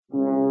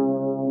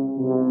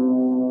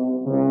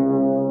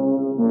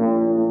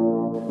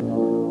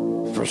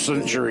For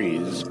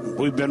centuries,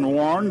 we've been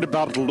warned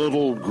about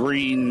little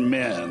green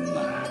men.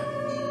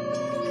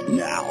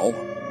 Now,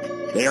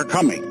 they are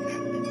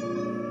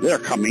coming. They're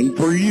coming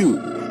for you.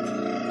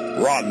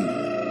 Run.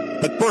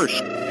 But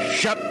first,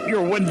 shut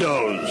your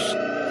windows.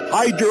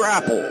 Hide your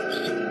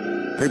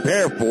apples.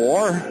 Prepare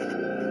for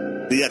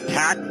the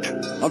attack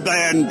of the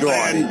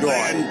android.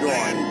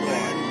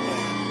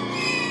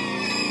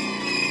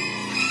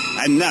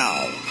 And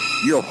now,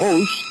 your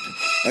host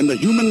and the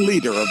human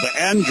leader of the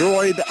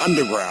Android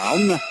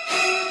Underground,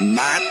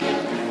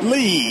 Matt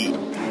Lee.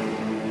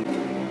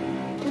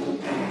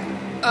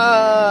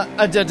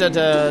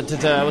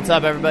 What's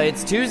up, everybody?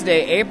 It's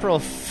Tuesday, April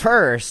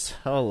 1st.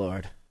 Oh,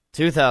 Lord.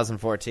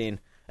 2014.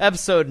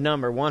 Episode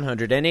number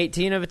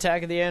 118 of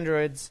Attack of the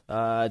Androids.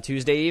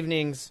 Tuesday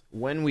evenings,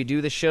 when we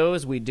do the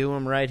shows, we do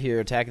them right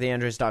here,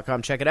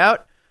 attackoftheandroids.com. Check it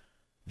out.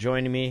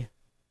 Joining me,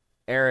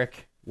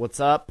 Eric.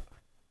 What's up?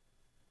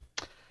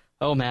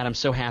 Oh, Matt, I'm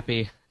so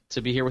happy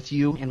to be here with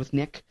you and with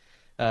Nick,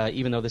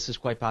 even though this is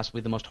quite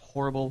possibly the most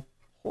horrible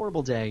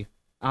day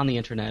on the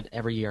internet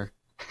every year.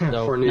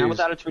 So, not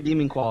without its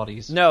redeeming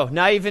qualities. No,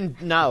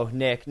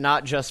 Nick,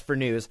 not just for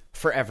news,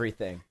 for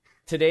everything.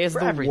 Today is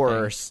the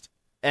worst.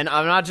 And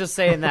I'm not just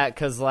saying that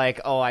because, like,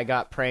 oh, I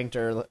got pranked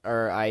or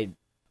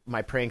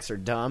my pranks are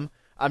dumb.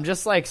 I'm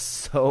just, like,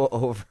 so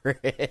over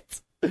it.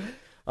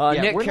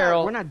 Nick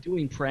Carroll. We're not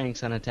doing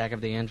pranks on Attack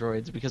of the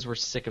Androids because we're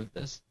sick of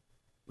this.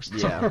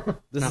 Yeah,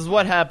 this is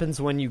what happens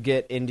when you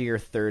get into your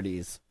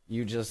 30s.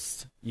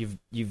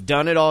 You've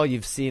done it all,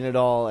 you've seen it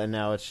all, and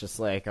now it's just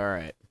like, all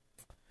right,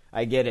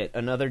 I get it.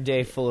 Another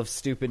day full of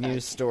stupid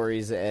news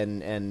stories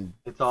and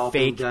it's all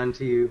fake been done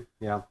to you.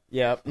 Yeah.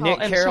 Yep. Nick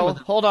Carroll.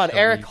 Hold on,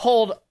 Eric.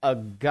 Hold a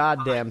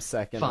goddamn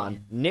second.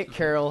 Fine. Nick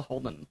Carroll.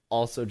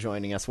 Also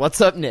joining us.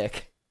 What's up,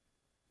 Nick?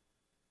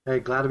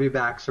 Hey, glad to be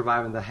back.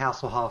 Surviving the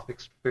Hasselhoff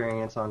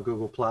experience on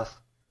Google Plus.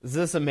 Is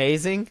this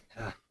amazing?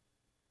 Yeah.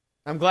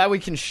 I'm glad we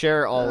can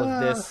share all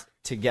of this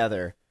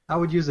together. I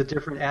would use a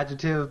different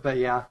adjective, but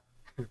yeah.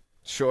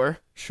 Sure.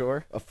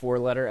 A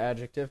 4-letter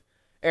adjective.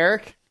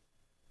 Eric?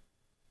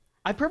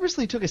 I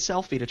purposely took a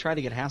selfie to try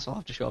to get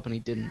Hasselhoff to show up, and he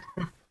didn't.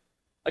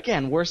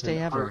 Again, worst day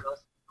ever.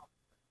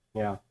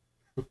 Yeah.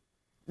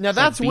 Now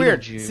that's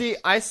weird. See,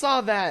 I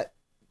saw that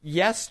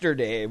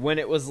yesterday when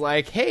it was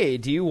like, hey,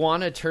 do you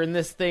want to turn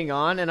this thing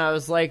on? And I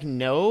was like,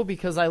 no,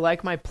 because I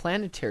like my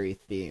planetary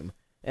theme.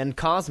 And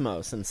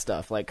Cosmos and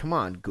stuff. Like, come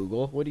on,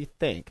 Google. What do you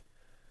think?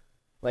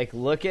 Like,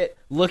 look at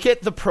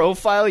the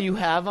profile you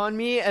have on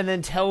me, and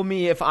then tell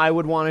me if I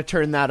would want to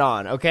turn that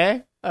on.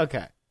 Okay. I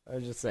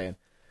was just saying.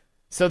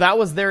 So that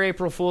was their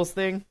April Fool's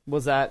thing.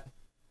 Was that?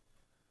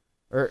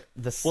 Well,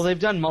 they've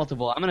done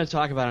multiple. I'm going to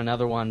talk about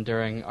another one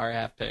during our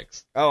app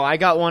picks. Oh, I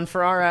got one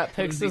for our app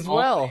picks as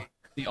well.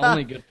 The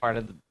only good part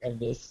of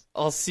this.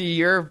 I'll see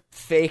your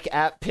fake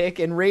app pick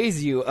and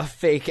raise you a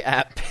fake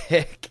app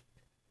pick.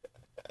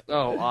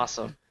 Oh,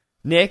 awesome.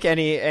 Nick, let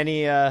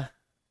me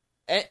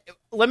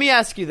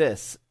ask you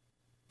this.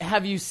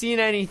 Have you seen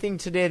anything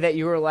today that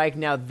you were like,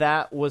 now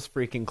that was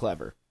freaking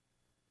clever?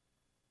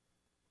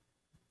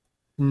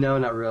 No,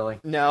 not really.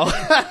 No.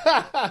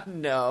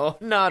 No,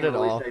 not at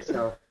all. Say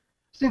so.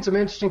 Seen some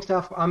interesting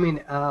stuff. I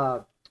mean,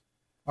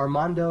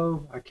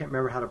 Armando, I can't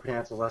remember how to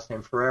pronounce his last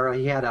name, Ferreira,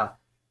 he had a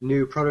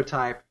new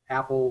prototype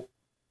Apple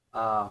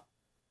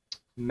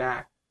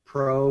Mac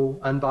Pro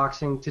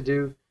unboxing to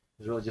do.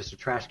 It was really just a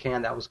trash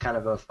can. That was kind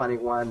of a funny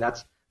one.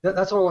 That's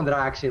the only one that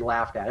I actually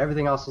laughed at.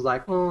 Everything else was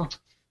like,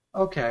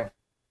 okay.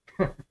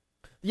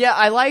 Yeah,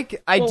 I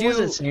do. Was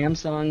it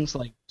Samsung's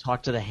like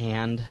talk to the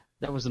hand?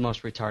 That was the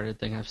most retarded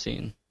thing I've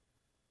seen.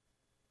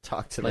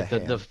 Talk to the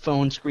hand. The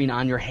phone screen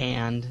on your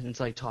hand. And it's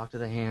like talk to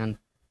the hand.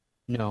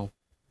 No.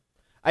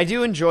 I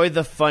do enjoy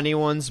the funny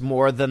ones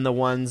more than the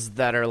ones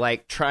that are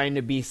like trying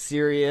to be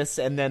serious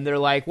and then they're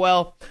like,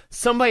 well,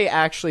 somebody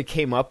actually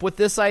came up with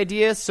this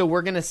idea, so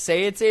we're going to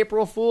say it's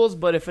April Fool's,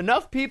 but if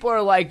enough people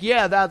are like,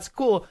 yeah, that's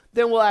cool,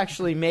 then we'll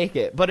actually make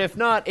it. But if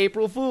not,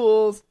 April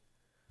Fool's.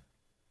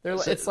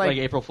 It's like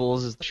April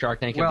Fool's is the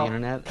Shark Tank of the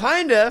internet?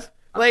 Kind of.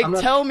 Like,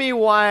 tell me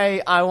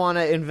why I want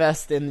to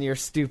invest in your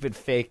stupid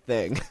fake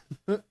thing.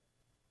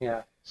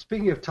 Yeah.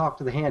 Speaking of talk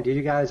to the hand, did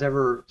you guys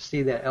ever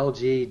see that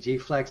LG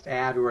G-Flex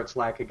ad where it's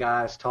like a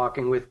guy's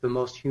talking with the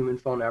most human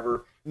phone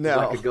ever? No. It's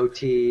like a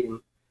goatee.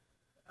 And,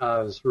 it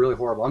was really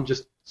horrible. I'm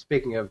just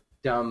speaking of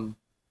dumb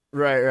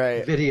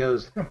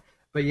videos.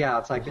 But yeah,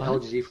 it's like the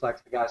LG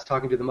G-Flex, the guy's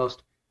talking to the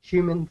most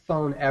human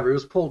phone ever. It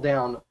was pulled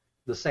down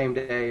the same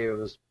day it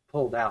was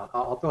pulled out.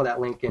 I'll throw that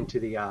link into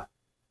the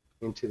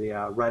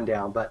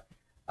rundown. But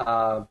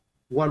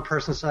one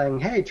person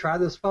saying, hey, try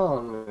this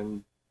phone,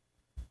 and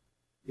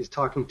he's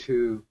talking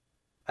to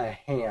a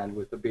hand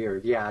with a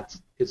beard. Yeah,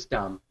 it's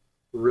dumb.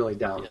 Really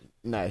dumb. Yeah,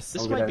 nice.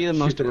 This might be the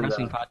most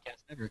depressing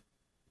podcast ever.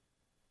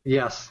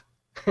 Yes.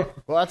 Well,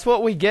 that's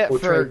what we get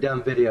for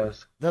dumb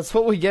videos. That's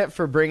what we get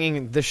for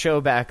bringing the show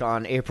back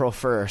on April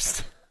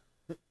 1st.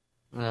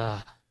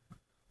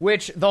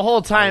 Which the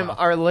whole time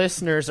our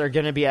listeners are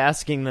going to be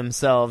asking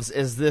themselves,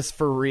 is this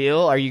for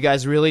real? Are you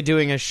guys really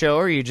doing a show,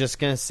 or are you just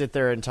going to sit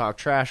there and talk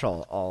trash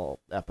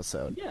all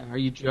episode? Yeah, are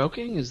you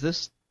joking? Is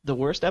this the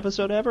worst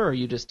episode ever, or are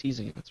you just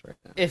teasing us right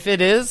now? If it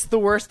is the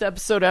worst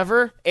episode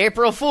ever,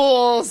 April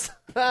Fools!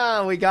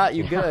 We got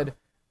you good.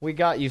 We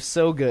got you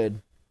so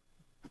good.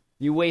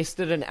 You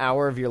wasted an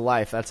hour of your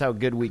life. That's how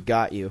good we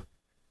got you.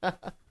 I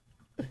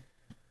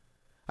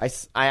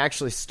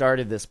actually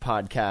started this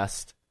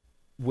podcast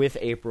with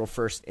April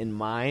 1st in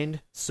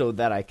mind so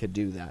that I could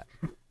do that.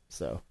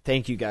 So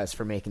thank you guys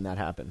for making that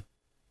happen.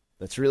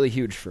 That's really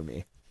huge for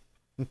me.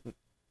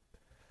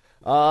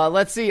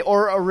 Let's see.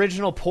 Or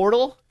original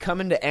Portal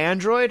coming to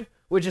Android,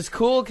 which is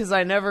cool because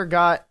I never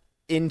got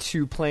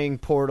into playing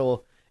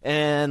Portal.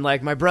 And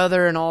like my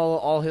brother and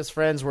all his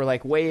friends were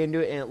like way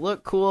into it and it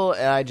looked cool.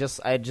 And I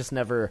just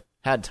never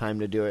had time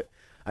to do it.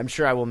 I'm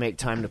sure I will make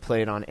time to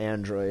play it on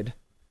Android.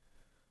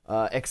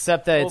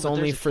 Except that it's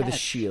only for the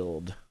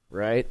Shield,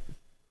 right?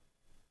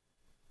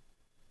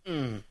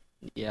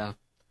 Yeah,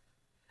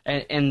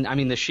 and I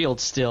mean the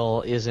Shield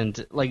still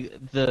isn't like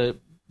the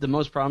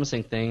most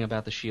promising thing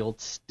about the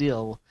Shield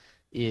still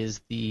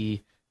is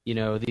the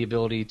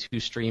ability to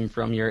stream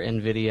from your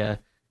NVIDIA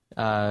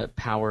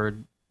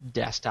powered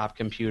desktop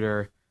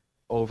computer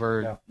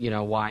over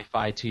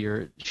Wi-Fi to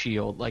your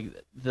Shield. Like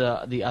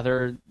the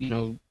other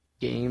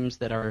games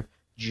that are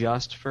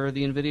just for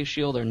the NVIDIA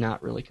Shield are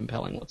not really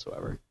compelling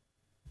whatsoever.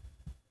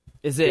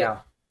 Is it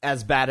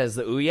as bad as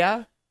the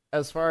Ouya?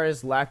 As far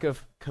as lack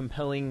of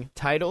compelling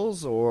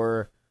titles,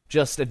 or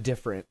just a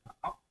different?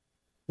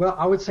 Well,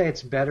 I would say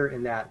it's better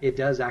in that it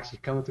does actually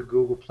come with the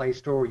Google Play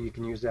Store. You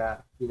can use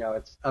that.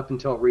 It's up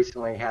until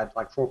recently had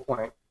like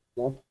 4.1.2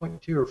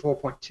 or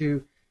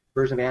 4.2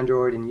 version of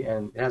Android, and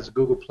it has a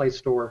Google Play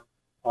Store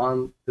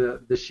on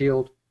the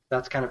Shield.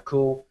 That's kind of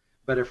cool.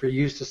 But if you're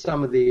used to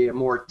some of the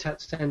more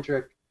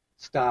touch-centric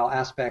style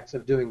aspects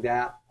of doing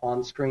that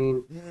on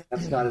screen,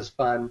 that's not as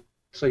fun.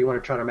 So you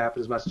want to try to map it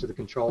as much to the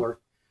controller.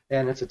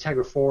 And it's a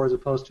Tegra 4 as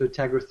opposed to a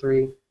Tegra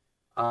 3.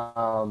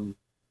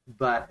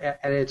 But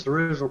at its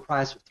original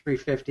price of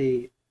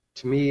 $350,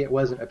 to me it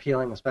wasn't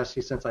appealing,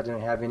 especially since I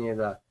didn't have any of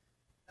the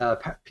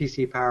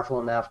PC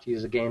powerful enough to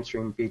use the game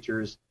stream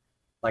features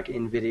like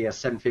NVIDIA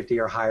 750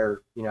 or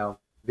higher,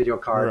 video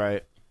card.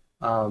 Right.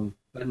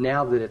 But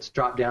now that it's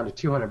dropped down to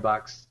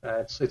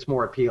 $200, it's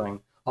more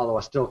appealing. Although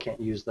I still can't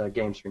use the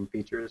game stream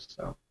features.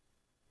 So.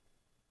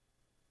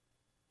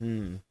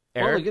 Well,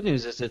 the good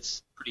news is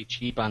it's pretty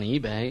cheap on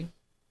eBay.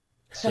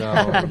 So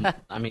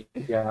I mean,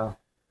 yeah,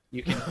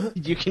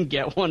 you can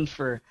get one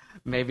for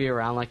maybe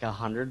around like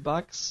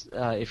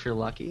 $100 if you're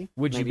lucky.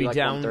 Would maybe you be like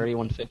down?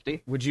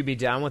 $150? Would you be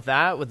down with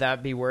that? Would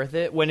that be worth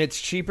it? When it's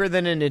cheaper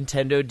than a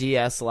Nintendo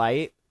DS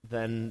Lite,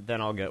 then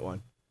I'll get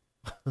one.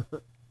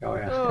 Oh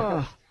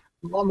yeah, a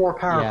lot more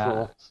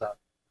powerful. Yeah. So.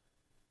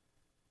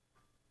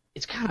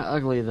 It's kind of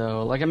ugly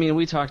though. Like I mean,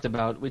 we talked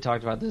about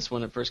this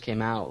when it first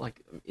came out. Like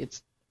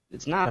it's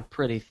not a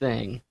pretty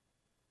thing.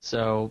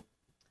 So.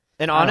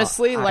 And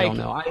honestly, I don't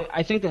know.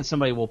 I think that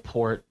somebody will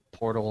port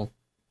Portal,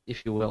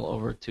 if you will,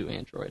 over to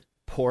Android.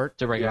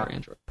 To regular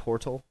Android.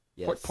 Portal?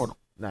 Yes. Portal.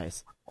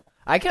 Nice.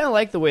 I kind of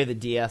like the way the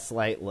DS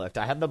Lite looked.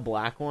 I had the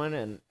black one,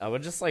 and I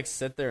would just like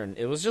sit there, and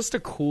it was just a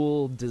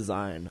cool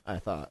design, I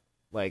thought.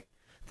 Like,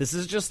 this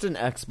is just an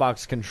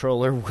Xbox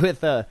controller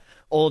with a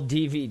old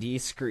DVD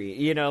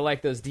screen.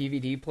 Like those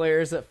DVD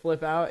players that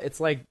flip out.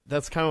 It's like,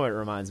 that's kind of what it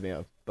reminds me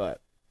of.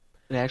 But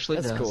it actually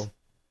that's does. Cool.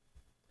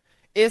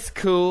 It's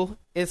cool.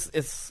 It's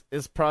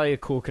probably a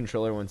cool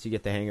controller once you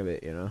get the hang of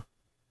it,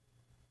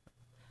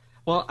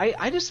 Well,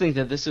 I just think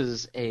that this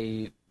was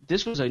a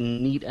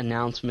neat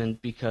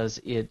announcement because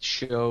it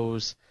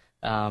shows,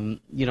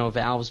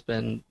 Valve's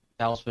been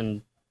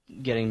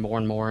getting more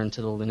and more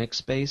into the Linux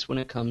space when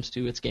it comes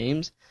to its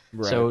games.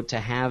 Right. So to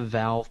have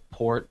Valve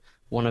port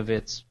one of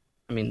its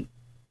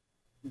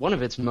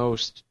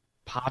most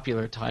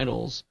popular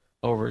titles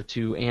over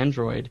to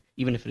Android,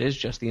 even if it is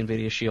just the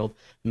NVIDIA Shield,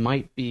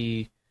 might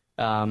be.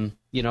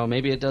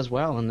 Maybe it does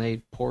well and they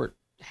port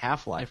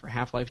Half-Life or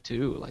Half-Life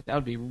 2. Like, that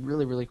would be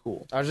really, really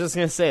cool. I was just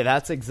going to say,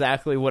 that's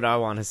exactly what I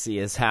want to see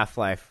is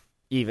Half-Life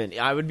even.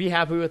 I would be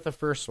happy with the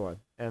first one.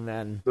 And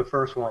then... The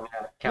first one,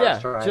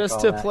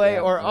 just to play,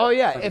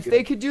 if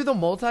they could do the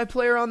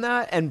multiplayer on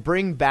that and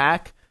bring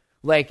back,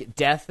 like,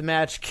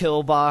 Deathmatch,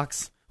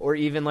 Killbox, or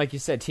even, like you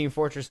said, Team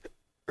Fortress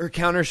or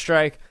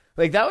Counter-Strike,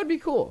 like, that would be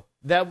cool.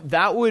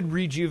 That would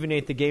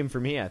rejuvenate the game for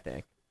me, I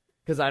think.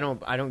 Because I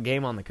don't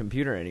game on the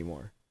computer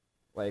anymore.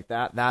 Like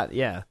that,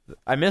 yeah.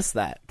 I miss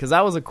that because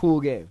that was a cool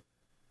game.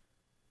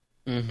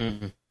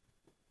 Mm-hmm.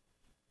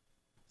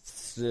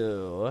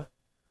 So,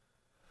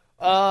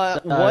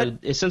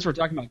 since we're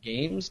talking about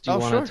games, do you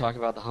want to talk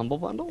about the Humble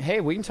Bundle? Hey,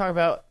 we can talk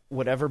about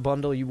whatever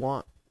bundle you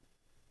want.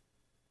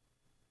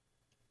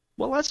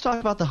 Well, let's talk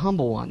about the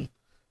Humble one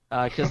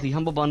because the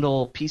Humble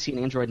Bundle PC and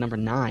Android number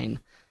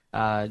 9.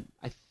 I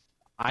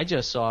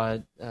just saw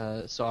it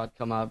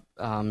come up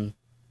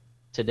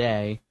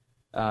today.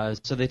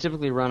 So they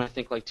typically run, I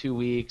think, like 2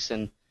 weeks,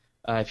 and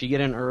if you get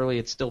in early,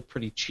 it's still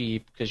pretty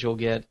cheap because you'll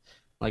get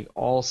like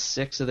all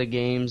 6 of the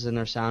games and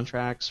their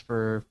soundtracks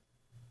for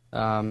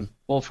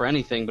for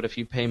anything, but if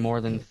you pay more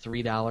than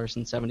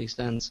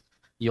 $3.70,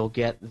 you'll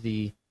get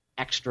the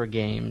extra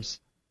games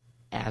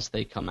as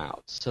they come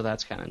out. So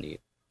that's kind of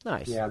neat.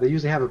 Nice. Yeah, they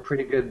usually have a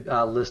pretty good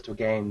list of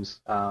games.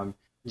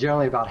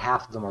 Generally, about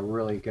half of them are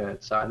really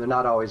good. And they're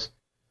not always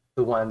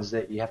the ones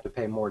that you have to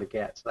pay more to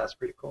get. So that's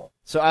pretty cool.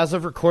 So as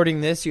of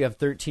recording this, you have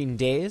 13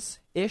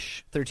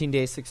 days-ish, 13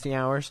 days, 16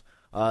 hours.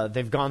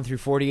 They've gone through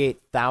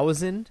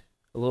 48,000,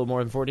 a little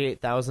more than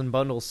 48,000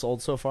 bundles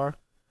sold so far.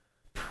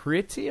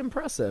 Pretty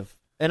impressive.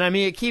 And I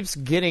mean, it keeps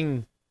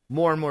getting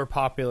more and more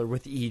popular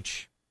with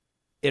each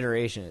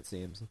iteration, it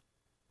seems.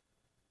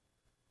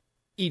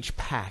 Each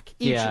pack,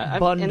 each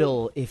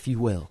bundle, if you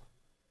will.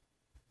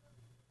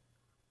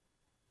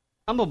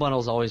 Humble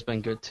Bundle's always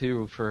been good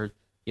too for,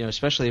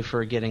 especially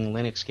for getting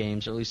Linux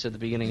games. Or at least at the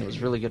beginning, it was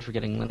really good for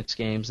getting Linux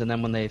games. And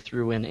then when they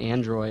threw in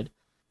Android,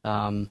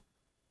 I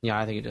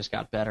think it just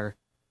got better.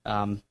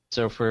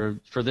 So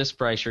for this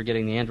price, you're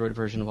getting the Android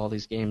version of all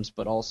these games,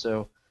 but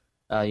also,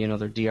 they're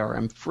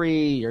DRM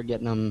free. You're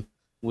getting them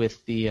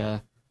with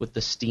the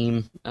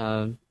Steam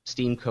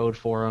code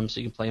for them, so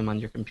you can play them on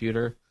your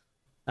computer.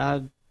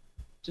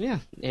 So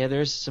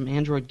there's some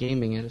Android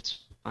gaming at its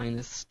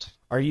finest.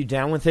 Are you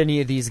down with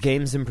any of these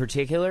games in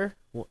particular?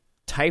 Well,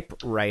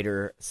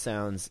 Typewriter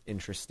sounds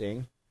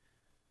interesting.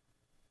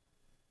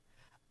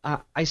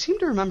 I seem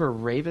to remember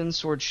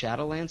Ravensword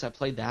Shadowlands. I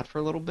played that for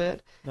a little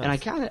bit,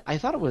 nice. And I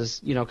thought it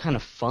was kind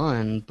of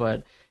fun,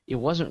 but it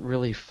wasn't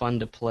really fun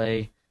to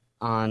play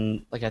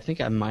on. Like I think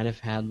I might have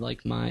had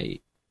like my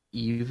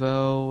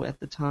Evo at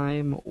the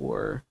time,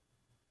 or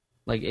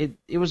like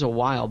it was a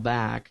while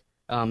back.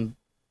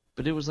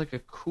 But it was like a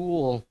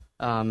cool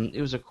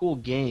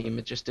game.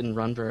 It just didn't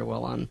run very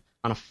well on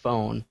a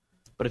phone.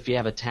 But if you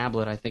have a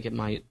tablet, I think it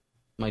might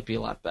be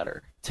a lot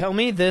better. Tell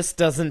me this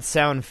doesn't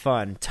sound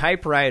fun.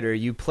 Typewriter,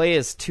 you play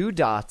as 2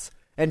 dots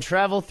and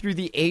travel through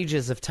the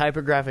ages of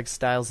typographic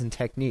styles and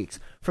techniques,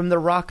 from the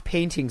rock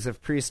paintings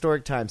of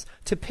prehistoric times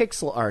to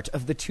pixel art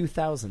of the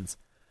 2000s.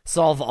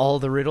 Solve all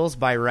the riddles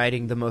by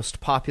writing the most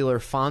popular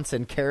fonts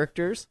and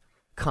characters: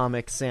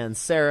 Comic Sans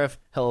Serif,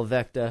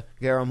 Helvetica,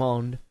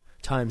 Garamond,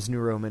 Times New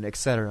Roman,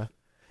 etc.,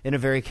 in a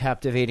very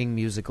captivating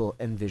musical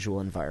and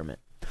visual environment.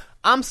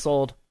 I'm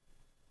sold.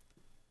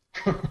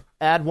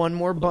 Add one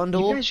more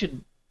bundle you guys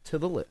should to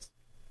the list.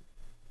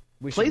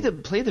 Play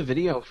the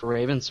video for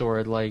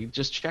Ravensword. Like,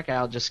 just check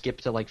out. Just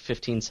skip to like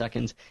 15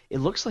 seconds. It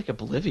looks like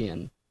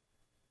Oblivion.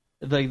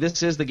 Like,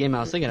 this is the game I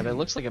was thinking of. It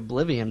looks like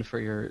Oblivion for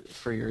your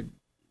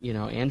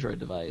Android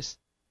device.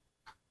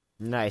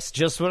 Nice.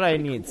 Just what I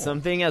need.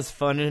 Something as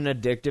fun and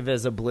addictive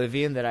as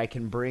Oblivion that I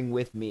can bring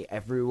with me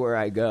everywhere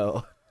I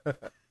go.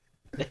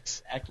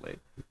 Exactly.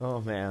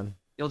 Oh, man.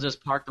 You'll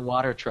just park the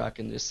water truck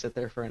and just sit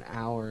there for an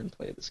hour and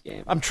play this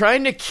game. I'm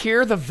trying to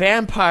cure the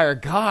vampire.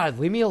 God,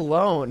 leave me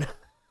alone.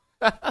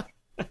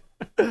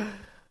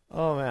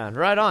 Oh, man.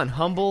 Right on.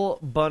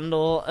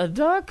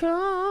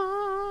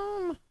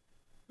 HumbleBundle.com.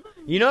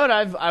 You know what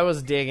I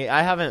was digging?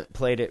 I haven't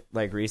played it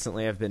like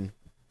recently. I've been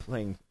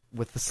playing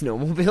with the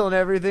snowmobile and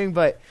everything,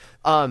 but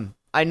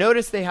I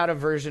noticed they had a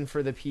version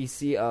for the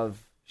PC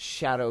of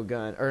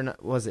Shadowgun, or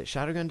not, was it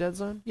Shadowgun Dead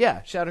Zone?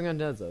 Yeah, Shadowgun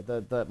Dead Zone,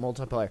 the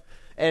multiplayer.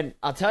 And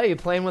I'll tell you,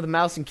 playing with a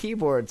mouse and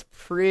keyboard's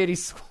pretty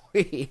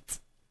sweet.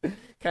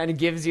 Kind of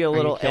gives you a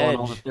little edge.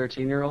 All the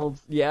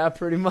 13-year-olds? Yeah,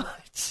 pretty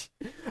much.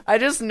 I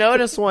just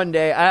noticed one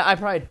day, I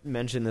probably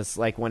mentioned this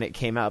like when it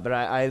came out, but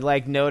I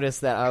like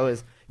noticed that I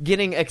was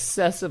getting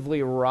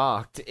excessively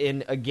rocked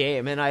in a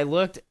game, and I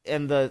looked,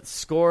 and the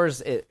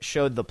scores, it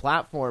showed the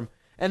platform,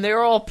 and they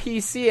were all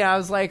PC, and I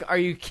was like, are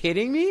you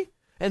kidding me?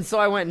 And so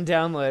I went and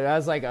downloaded it. I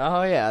was like,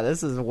 oh yeah,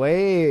 this is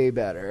way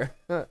better.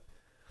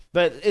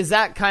 But is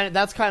that's kind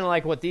of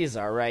like what these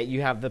are, right?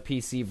 You have the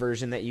PC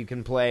version that you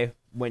can play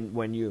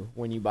when you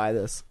buy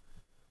this.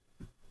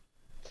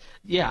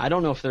 Yeah, I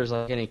don't know if there's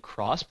like any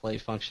cross-play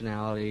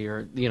functionality,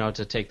 or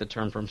to take the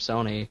term from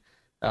Sony,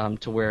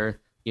 to where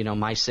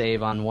my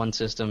save on one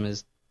system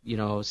is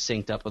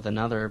synced up with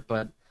another,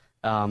 but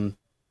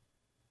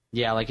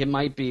yeah, like it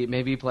might be,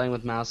 maybe playing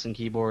with mouse and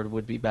keyboard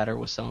would be better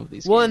with some of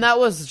these games. And that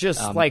was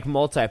just like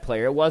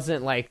multiplayer. It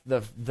wasn't like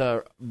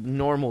the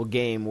normal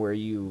game where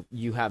you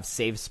have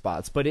save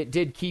spots, but it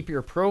did keep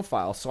your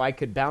profile, so I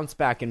could bounce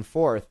back and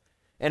forth,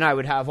 and I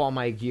would have all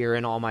my gear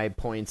and all my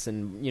points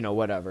and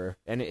whatever,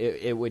 and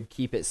it would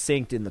keep it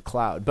synced in the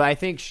cloud. But I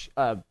think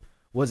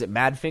was it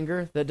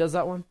Madfinger that does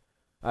that one?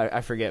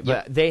 I forget,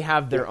 but they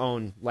have their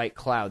own like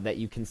cloud that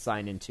you can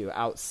sign into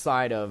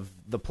outside of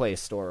the Play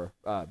Store,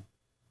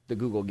 the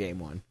Google Game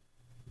one.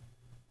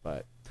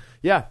 But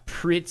yeah,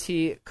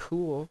 pretty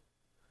cool.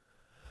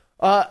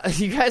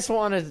 You guys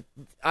want to?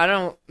 I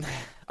don't.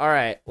 All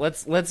right,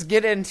 let's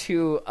get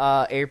into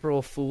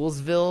April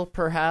Foolsville,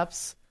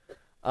 perhaps.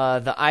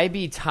 The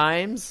IB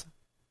Times,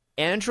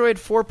 Android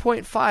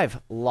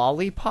 4.5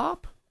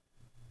 Lollipop.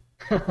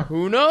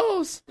 Who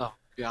knows? Oh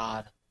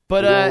God.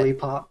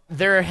 But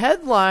their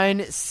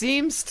headline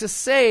seems to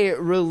say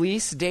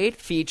release date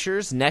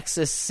features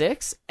Nexus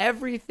 6,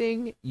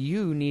 everything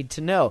you need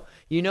to know.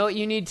 You know what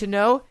you need to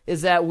know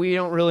is that we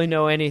don't really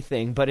know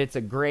anything, but it's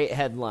a great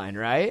headline,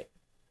 right?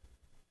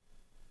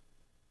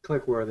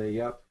 Click-worthy,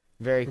 yep.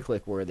 Very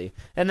click-worthy.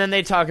 And then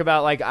they talk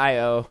about like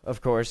I/O,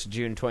 of course,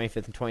 June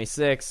 25th and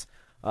 26th,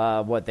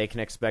 what they can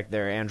expect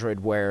there, Android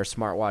Wear,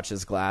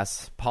 smartwatches,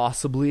 glass,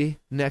 possibly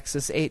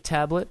Nexus 8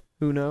 tablet,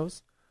 who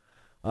knows?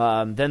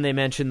 Then they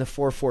mentioned the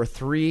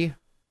 443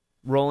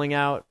 rolling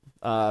out,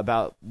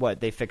 about what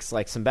they fixed,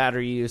 like some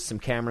battery use, some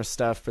camera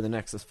stuff for the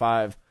Nexus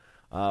 5,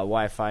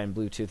 Wi-Fi and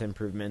Bluetooth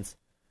improvements.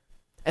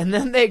 And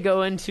then they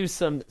go into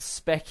some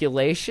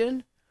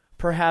speculation,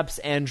 perhaps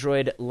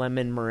Android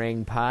lemon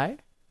meringue pie,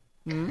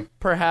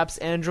 perhaps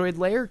Android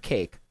layer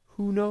cake,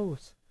 who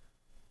knows?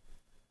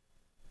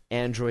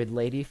 Android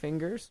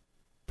ladyfingers,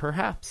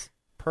 perhaps.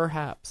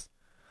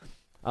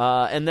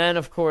 And then,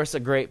 of course, a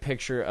great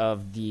picture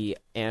of the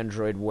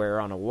Android Wear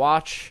on a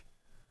watch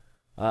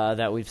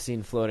that we've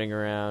seen floating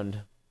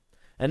around.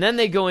 And then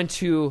they go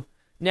into,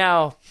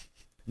 now,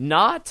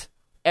 not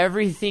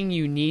everything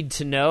you need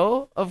to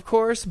know, of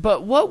course,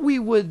 but what we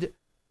would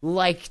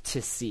like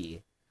to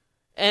see.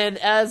 And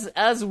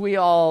as we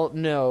all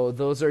know,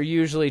 those are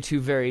usually two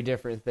very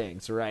different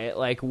things, right?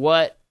 Like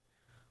what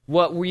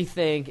we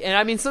think, and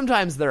I mean,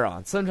 sometimes they're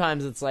on.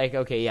 Sometimes it's like,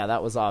 okay, yeah,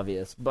 that was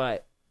obvious,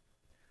 but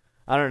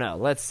I don't know.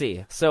 Let's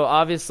see. So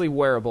obviously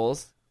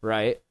wearables,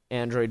 right?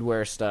 Android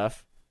Wear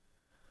stuff.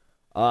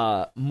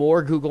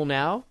 More Google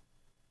Now.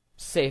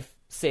 Safe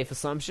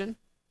assumption.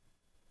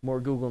 More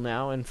Google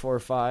Now in 4 or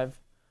 5.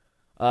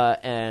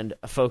 And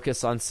a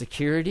focus on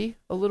security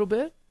a little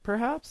bit,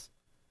 perhaps.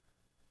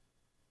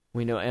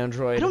 We know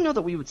Android. I don't know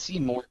that we would see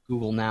more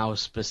Google Now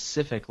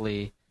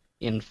specifically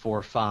in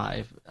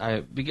 4.5.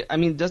 I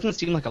mean, doesn't it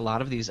seem like a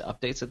lot of these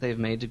updates that they've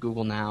made to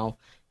Google Now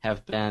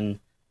have been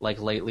like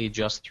lately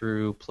just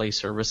through Play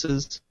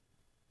Services?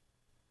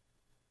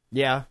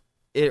 Yeah,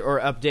 or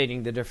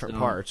updating the different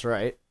parts,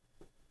 right?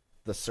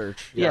 The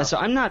search. Yeah, so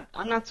I'm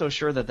not so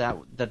sure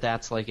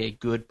that's like a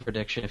good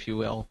prediction, if you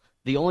will.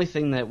 The only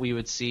thing that we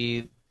would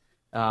see,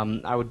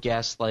 I would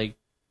guess, like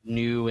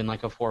new in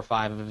like a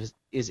 4.5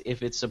 is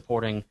if it's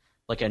supporting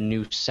like a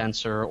new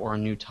sensor or a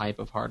new type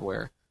of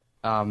hardware.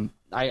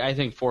 I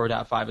think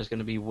 4.5 is going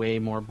to be way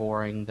more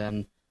boring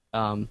than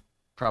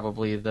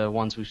probably the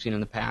ones we've seen in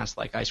the past,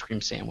 like Ice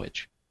Cream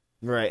Sandwich.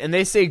 Right, and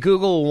they say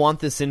Google will want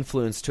this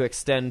influence to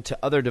extend to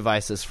other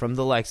devices from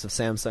the likes of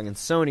Samsung and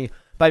Sony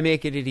by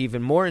making it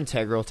even more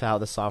integral to how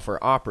the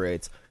software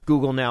operates.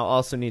 Google Now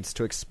also needs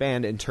to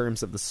expand in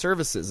terms of the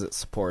services it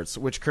supports,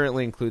 which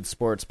currently includes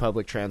sports,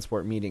 public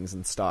transport, meetings,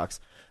 and stocks.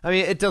 I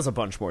mean, it does a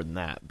bunch more than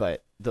that,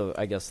 but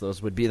I guess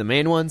those would be the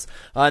main ones.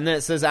 And then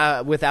it says,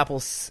 with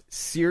Apple's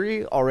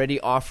Siri already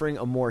offering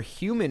a more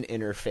human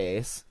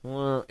interface.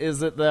 Well,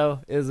 is it,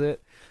 though? Is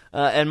it?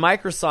 And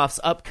Microsoft's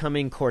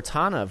upcoming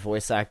Cortana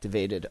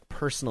voice-activated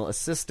personal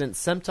assistant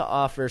sent to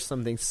offer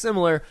something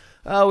similar.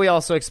 We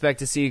also expect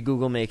to see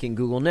Google making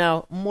Google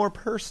Now more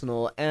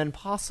personal and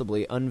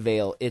possibly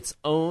unveil its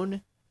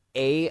own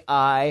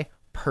AI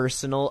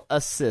personal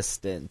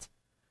assistant.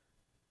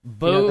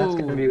 Boom. That's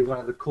going to be one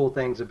of the cool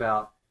things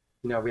about,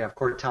 we have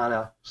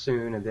Cortana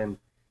soon, and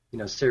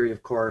then, Siri,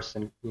 of course,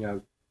 and,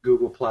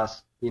 Google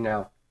Plus,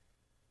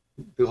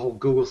 the whole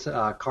Google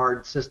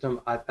card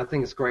system. I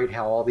think it's great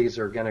how all these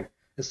are going to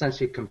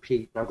essentially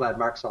compete. And I'm glad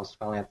Microsoft's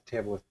finally at the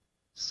table with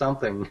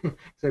something, because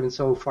they've been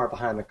so far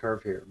behind the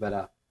curve here. But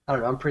I don't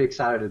know. I'm pretty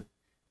excited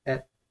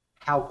at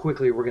how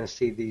quickly we're going to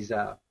see these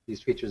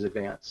features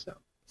advance.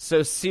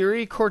 So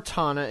Siri,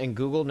 Cortana, and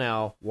Google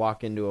Now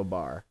walk into a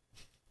bar.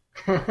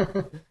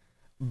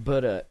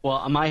 But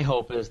well, my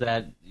hope is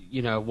that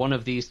one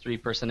of these three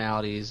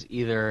personalities,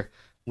 either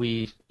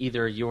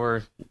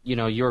your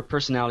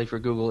personality for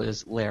Google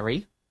is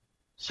Larry,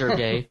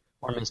 Sergey,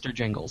 or Mr.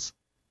 Jingles.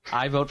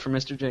 I vote for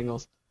Mr.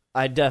 Jingles.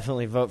 I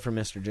definitely vote for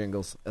Mr.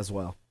 Jingles as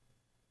well.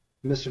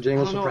 Mr.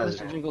 Jingles for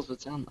president. What Mr. Jingles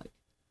would sound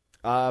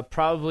like.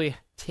 Probably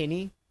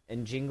tinny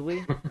and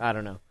jingly. I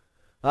don't know.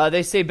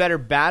 They say better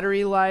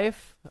battery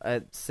life,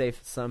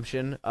 safe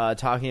assumption.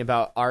 Talking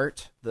about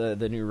ART,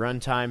 the new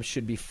runtime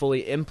should be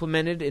fully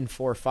implemented in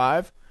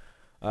 4.5,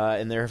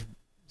 and they're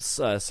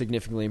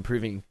significantly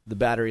improving the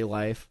battery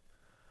life.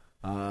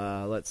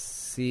 Let's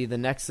see, the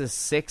Nexus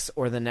 6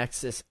 or the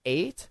Nexus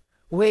 8?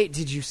 Wait,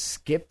 did you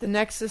skip the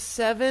Nexus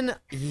 7?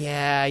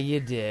 Yeah, you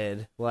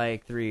did,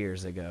 like 3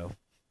 years ago.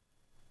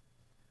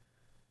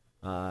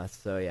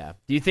 So yeah.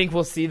 Do you think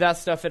we'll see that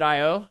stuff at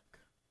I.O.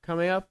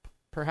 coming up,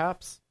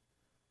 perhaps?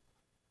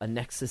 A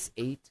Nexus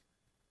 8?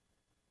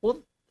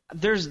 Well,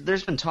 there's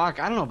been talk.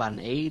 I don't know about an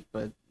 8,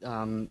 but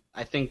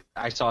I think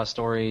I saw a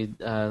story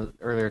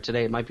earlier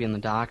today. It might be in the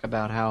doc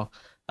about how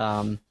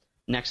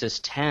Nexus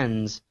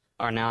 10s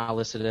are now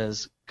listed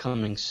as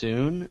coming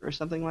soon or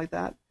something like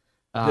that.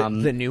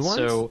 The new ones?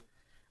 So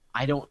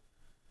I don't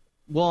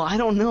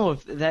know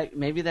if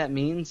maybe that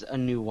means a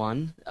new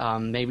one.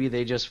 Maybe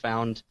they just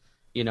found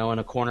in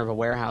a corner of a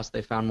warehouse,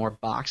 they found more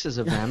boxes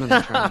of them, and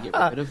they're trying to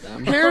get rid of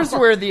them. Here's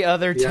where the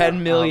other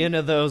 10 million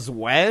of those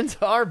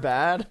went. Our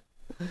bad.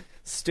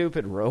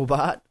 Stupid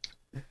robot.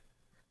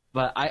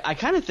 But I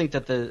kind of think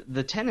that the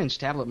 10-inch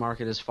tablet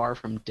market is far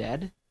from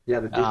dead. Yeah,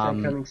 the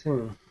discount coming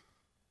soon.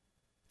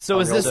 So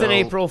is this an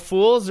April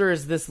Fool's, or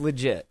is this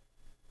legit?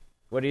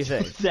 What do you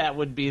think? That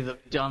would be the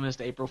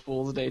dumbest April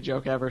Fool's Day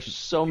joke ever.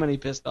 So many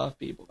pissed off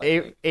people.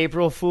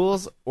 April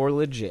Fool's or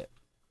legit?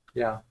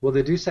 Yeah. Well,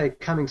 they do say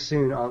coming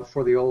soon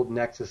for the old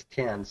Nexus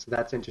 10, so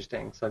that's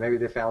interesting. So maybe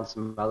they found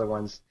some other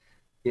ones,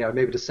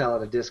 maybe to sell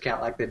at a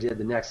discount like they did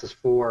the Nexus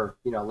 4,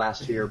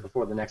 last year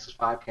before the Nexus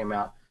 5 came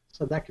out.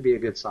 So that could be a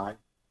good sign.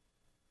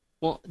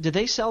 Well, did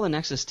they sell the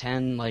Nexus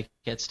 10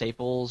 at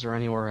Staples or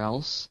anywhere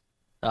else?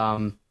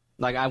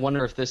 I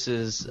wonder if this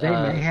is. They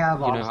may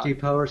have Office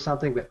Depot or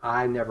something, but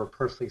I never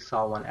personally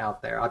saw one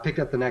out there. I picked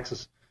up the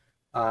Nexus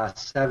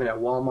 7 at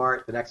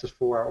Walmart. The Nexus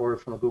 4 I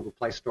ordered from the Google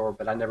Play Store,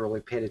 but I never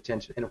really paid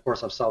attention. And of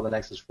course, I saw the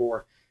Nexus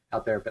 4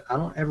 out there, but I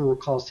don't ever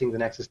recall seeing the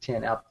Nexus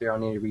 10 out there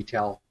on any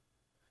retail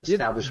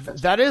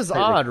establishments. That is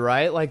odd,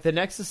 right? Like the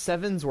Nexus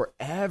 7s were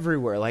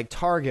everywhere, like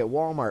Target,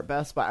 Walmart,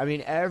 Best Buy. I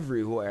mean,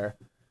 everywhere.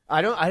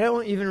 I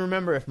don't even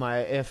remember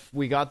if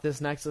we got this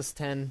Nexus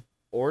 10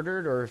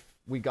 ordered or if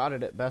we got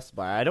it at Best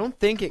Buy. I don't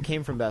think it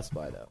came from Best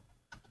Buy though.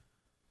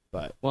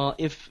 But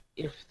if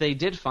they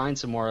did find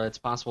some more, it's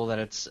possible that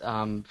it's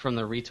from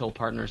the retail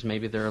partners.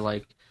 Maybe they're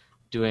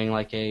doing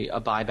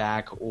a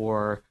buyback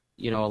or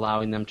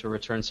allowing them to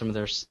return some of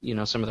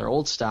their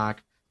old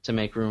stock to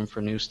make room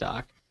for new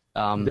stock.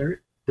 There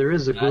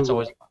is a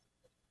Google.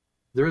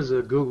 There is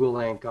a Google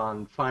link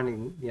on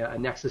finding a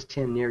Nexus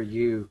 10 near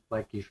you.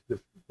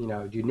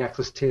 Do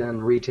Nexus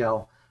 10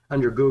 retail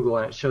under Google,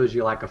 and it shows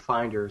you a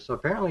finder. So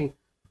apparently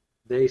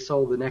they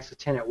sold the Nexus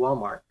 10 at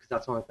Walmart because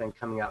that's the only thing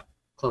coming up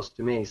close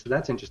to me. So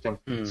that's interesting.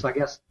 So I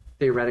guess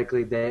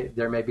theoretically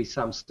there may be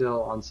some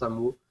still on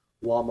some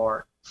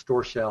Walmart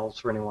store shelves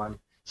for anyone.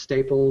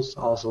 Staples,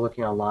 also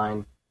looking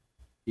online,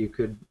 you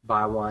could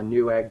buy one.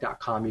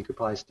 Newegg.com, you could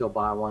probably still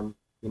buy one,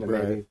 right.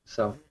 Maybe.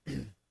 So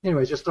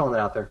anyways, just throwing that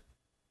out there.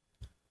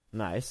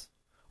 Nice.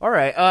 All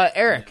right,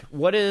 Eric,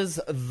 what is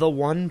the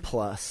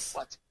OnePlus?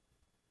 What?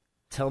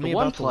 Tell me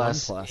about the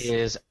OnePlus.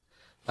 Is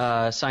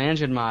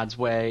CyanogenMod's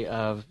way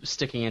of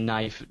sticking a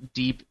knife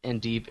deep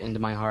and deep into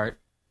my heart.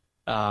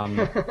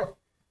 Planned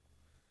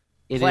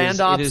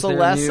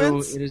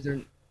obsolescence?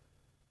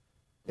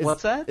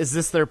 What's that? Is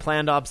this their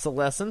planned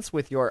obsolescence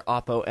with your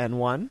Oppo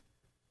N1?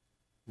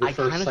 I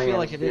kind of feel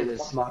like it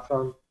is.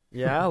 Smartphone?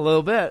 Yeah, a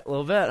little bit,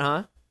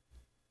 huh?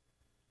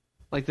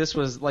 This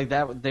was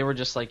that. They were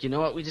just you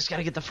know what? We just got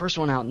to get the first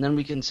one out, and then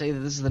we can say that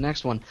this is the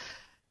next one.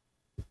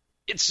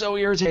 It's so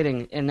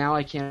irritating, and now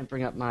I can't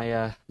bring up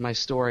my my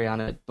story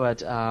on it.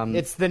 But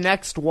it's the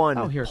next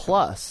one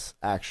plus,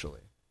 actually.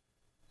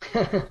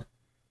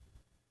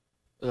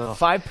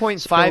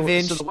 5.5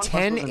 inch, so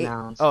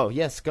 10. Oh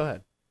yes, go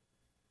ahead.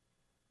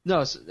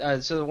 No, so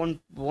the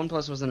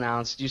OnePlus was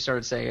announced. You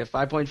started saying a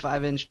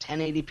 5.5 inch,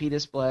 1080p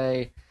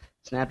display,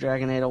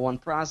 Snapdragon 801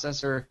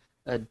 processor,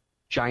 a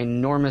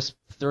ginormous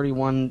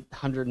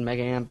 3100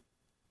 megaamp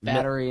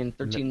battery and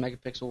 13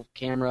 megapixel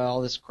camera,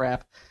 all this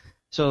crap.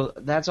 So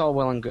that's all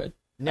well and good.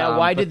 Now,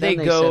 why did they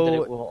go? Said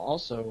that it will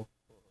also.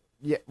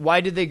 Yeah, why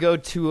did they go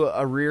to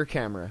a rear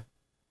camera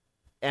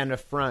and a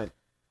front,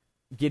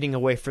 getting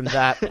away from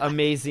that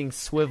amazing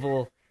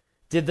swivel?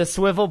 Did the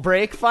swivel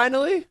break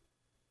finally?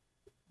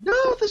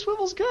 No, the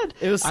swivel's good.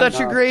 It was such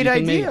a great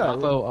idea.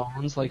 Oppo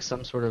owns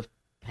some sort of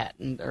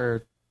patent,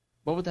 or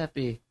what would that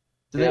be?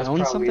 Do they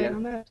own something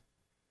on that?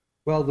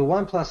 Well, the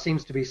OnePlus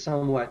seems to be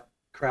somewhat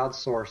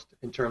crowdsourced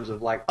in terms of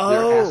they're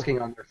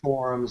asking on their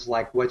forums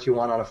what you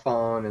want on a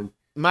phone. And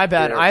my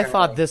bad. I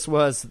thought this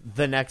was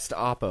the next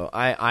Oppo.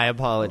 I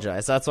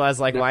apologize. That's why I was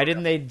why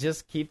didn't they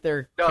just keep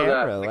their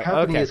camera? The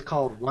company is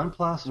called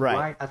OnePlus,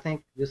 right? I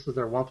think this is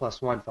their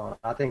OnePlus One phone.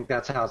 I think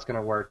that's how it's going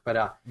to work.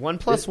 But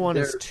OnePlus One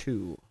is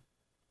 2.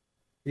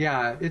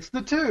 Yeah, it's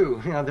the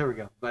 2. Yeah, there we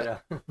go.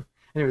 But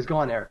anyways, go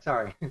on, Eric.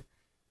 Sorry.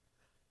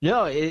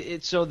 No,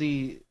 so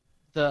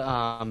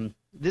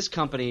this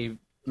company,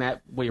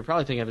 Matt, what you're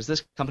probably thinking of is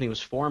this company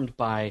was formed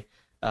by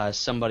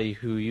somebody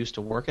who used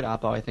to work at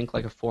Oppo, I think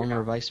a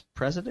former vice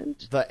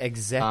president? The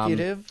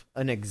executive?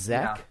 An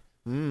exec?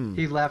 Yeah.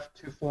 He left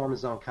to form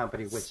his own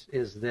company, which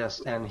is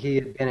this, and he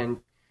had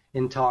been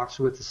in talks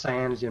with the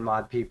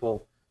CyanogenMod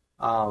people.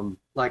 There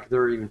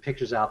are even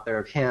pictures out there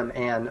of him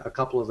and a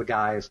couple of the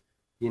guys,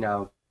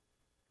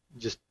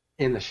 just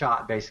in the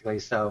shot, basically.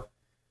 So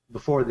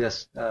before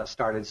this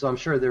started. So I'm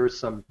sure there was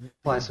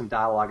probably some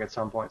dialogue at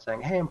some point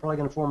saying, hey, I'm probably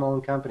going to form my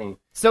own company.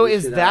 So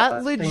is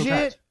that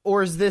legit,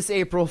 or is this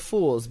April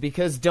Fool's?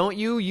 Because don't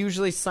you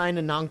usually sign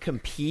a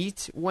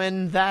non-compete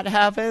when that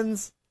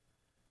happens?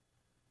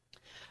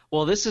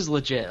 Well, this is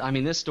legit. I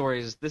mean, this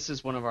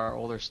is one of our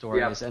older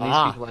stories, and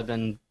these people have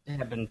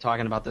been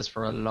talking about this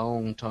for a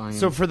long time.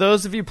 So for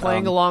those of you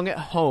playing along at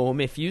home,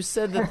 if you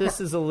said that this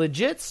is a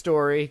legit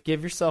story,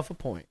 give yourself a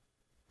point.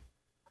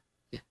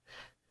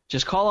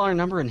 Just call our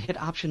number and hit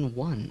option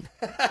 1.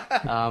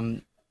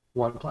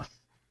 OnePlus.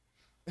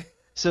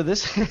 So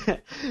this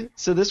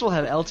will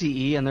have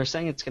LTE, and they're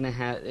saying it's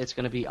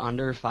gonna be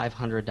under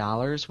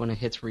 $500 when it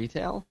hits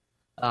retail.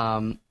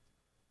 One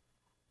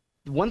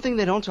thing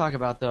they don't talk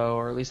about, though,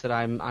 or at least that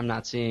I'm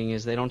not seeing,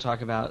 is they don't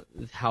talk about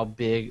how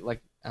big,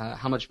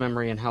 how much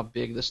memory and how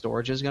big the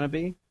storage is going to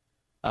be.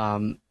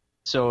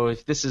 So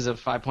if this is a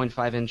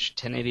 5.5-inch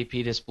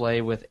 1080p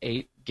display with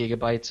 8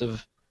 gigabytes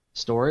of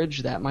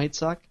storage, that might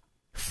suck.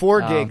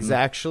 4 gigs,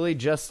 actually,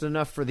 just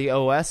enough for the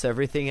OS.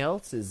 Everything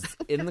else is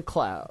in the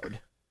cloud.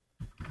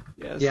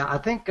 Yes. Yeah, I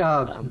think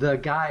the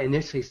guy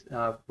initially,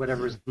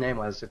 whatever his name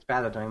was, it's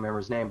bad I don't remember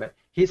his name, but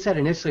he said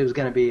initially it was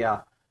going to be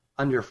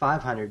under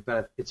 500,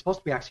 but it's supposed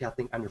to be actually, I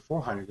think, under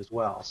 400 as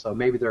well. So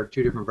maybe there are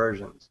 2 different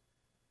versions.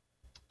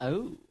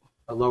 Oh.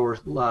 A lower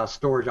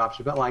storage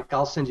option, but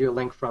I'll send you a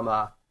link from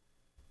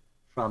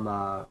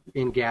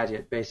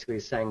Engadget, basically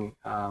saying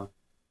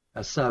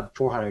a sub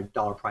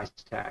 $400 price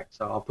tag.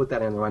 So I'll put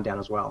that in the rundown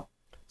as well.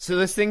 So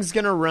this thing's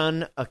gonna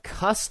run a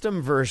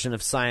custom version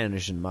of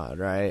CyanogenMod,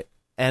 right?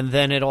 And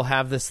then it'll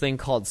have this thing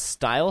called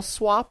Style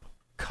Swap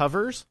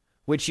covers,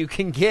 which you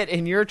can get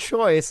in your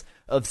choice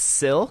of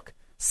silk,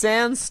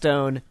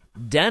 sandstone,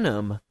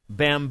 denim,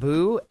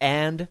 bamboo,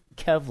 and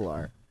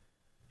Kevlar.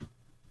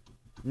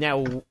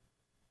 Now,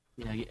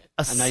 a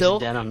nice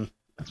silk denim.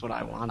 That's what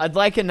I want. I'd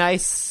like a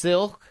nice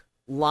silk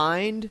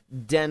lined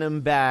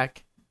denim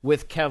back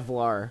with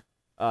Kevlar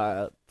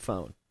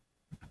phone.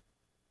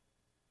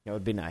 That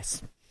would be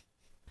nice.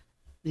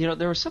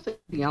 There was something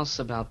else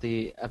about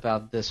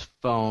this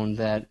phone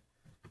that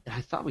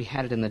I thought we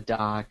had it in the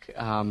dock,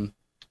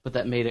 but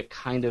that made it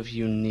kind of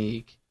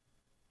unique.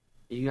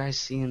 You guys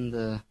seeing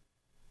the?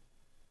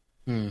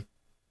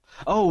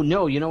 Oh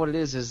no! You know what it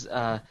is?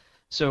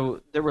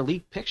 So there were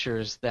leaked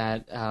pictures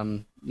that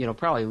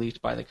probably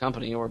leaked by the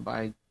company or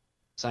by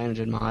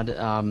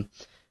CyanogenMod,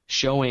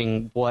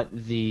 showing what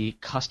the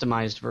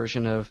customized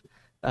version of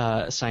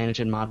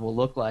CyanogenMod will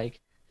look like,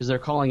 because they're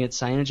calling it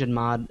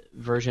CyanogenMod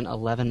version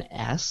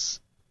 11S,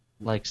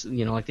 like the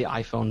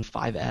iPhone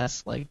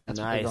 5S, like that's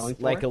nice. What they're going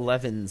for. Like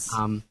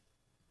 11s.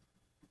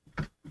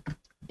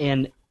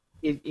 And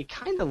it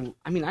kind of,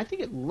 I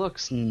think it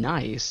looks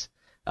nice,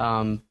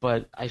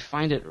 but I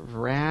find it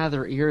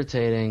rather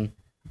irritating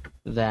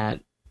that,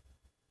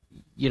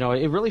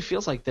 it really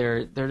feels like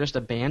they're just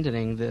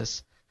abandoning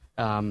this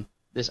Oppo,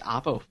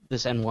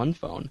 this N1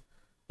 phone.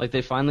 Like,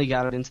 they finally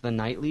got it into the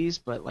nightlies,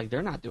 but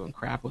they're not doing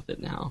crap with it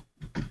now.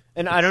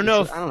 And I don't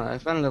know. I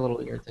found it a little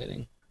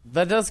irritating.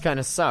 That does kind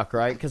of suck,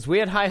 right? Because we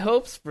had high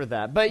hopes for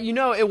that, but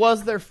it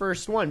was their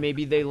first one.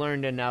 Maybe they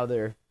learned, and now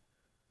they're,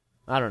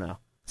 I don't know.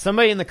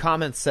 Somebody in the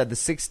comments said the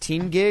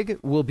 16 gig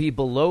will be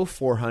below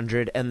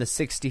 400 and the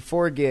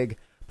 64 gig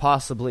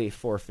possibly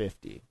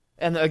 450.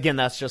 And again,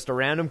 that's just a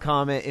random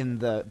comment in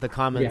the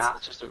comments. Yeah,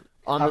 it's just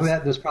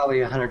there's probably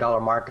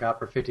 $100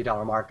 markup or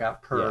 $50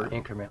 markup per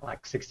increment,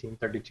 like 16,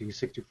 32,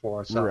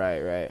 64. So.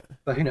 Right.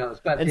 But who knows?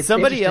 But it's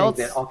somebody else.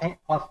 That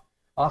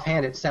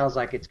offhand, it sounds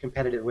like it's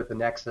competitive with the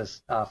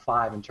Nexus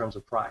 5 in terms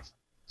of price.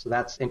 So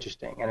that's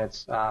interesting, and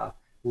it's a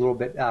little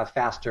bit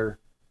faster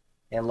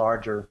and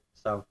larger.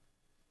 So.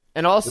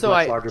 And also,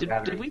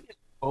 did we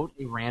quote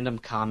a random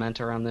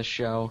commenter on this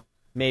show?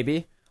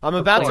 Maybe. I'm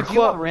about to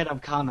quote random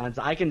comments.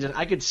 I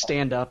could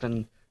stand up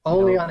and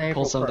only on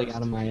April pull something 1st.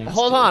 Out of my ass.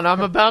 Hold on,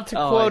 I'm about to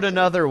quote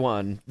another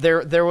one.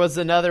 There was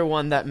another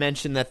one that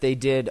mentioned that they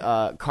did.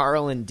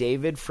 Carl and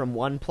David from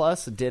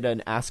OnePlus did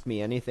an Ask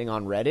Me Anything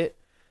on Reddit,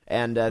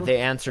 and they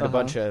answered a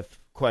bunch of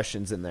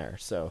questions in there.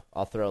 So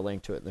I'll throw a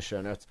link to it in the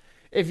show notes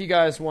if you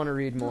guys want to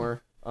read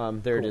more.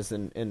 There it is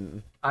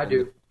in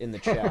the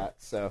chat.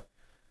 So.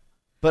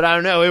 But I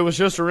don't know. It was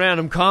just a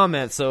random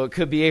comment, so it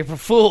could be April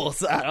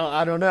Fool's.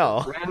 I don't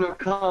know. Random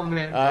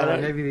comment.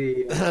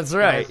 Maybe that's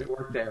right. Guys that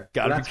work there.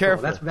 Gotta be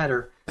careful. Cool. That's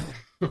better.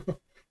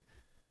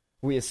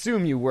 We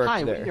assume you work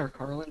there. Hi, we are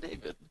Carl and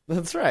David.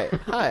 That's right.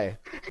 Hi,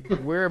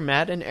 we're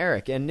Matt and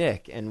Eric and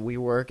Nick, and we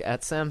work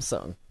at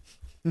Samsung.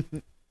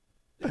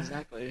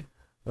 Exactly.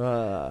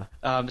 So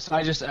I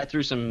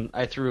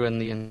threw in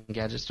the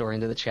Engadget story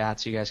into the chat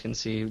so you guys can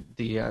see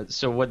the.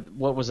 So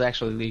what was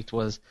actually leaked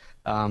was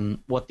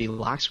what the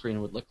lock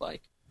screen would look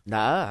like.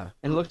 And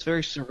it looked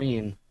very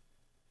serene.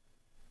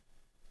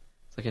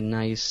 It's like a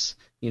nice,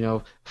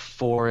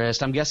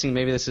 forest. I'm guessing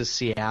maybe this is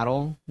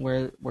Seattle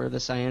where the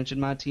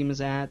CyanogenMod team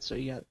is at. So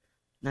you got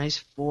nice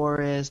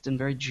forest and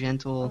very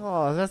gentle.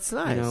 Oh, that's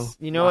nice.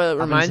 You know what it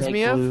reminds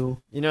me of?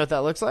 You know what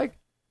that looks like?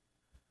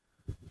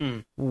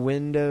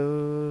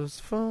 Windows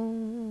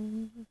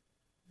Phone.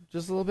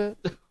 Just a little bit,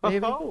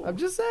 maybe. I'm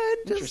just saying.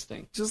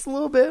 Interesting. Just a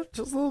little bit.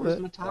 Where's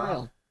my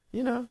tile?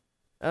 And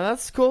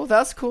that's cool.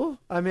 That's cool.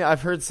 I mean,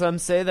 I've heard some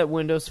say that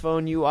Windows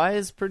Phone UI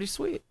is pretty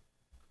sweet.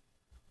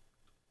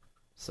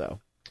 So.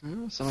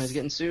 Somebody's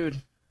getting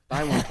sued.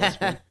 Buy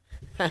one.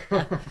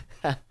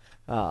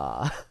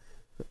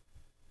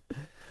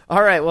 All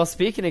right. Well,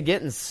 speaking of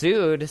getting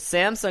sued,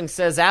 Samsung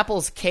says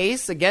Apple's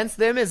case against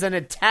them is an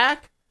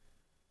attack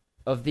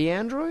of the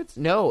Androids?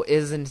 No,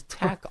 is an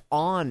attack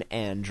on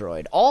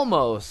Android.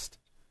 Almost,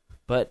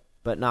 but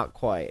not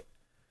quite.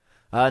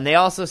 And they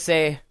also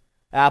say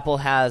Apple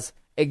has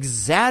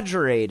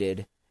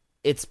exaggerated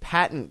its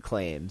patent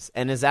claims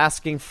and is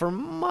asking for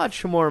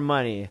much more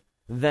money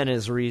than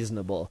is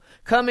reasonable.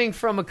 Coming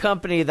from a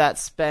company that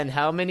spent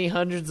how many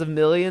hundreds of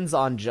millions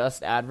on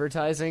just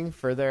advertising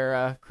for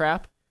their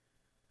crap?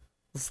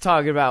 Let's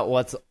talk about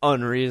what's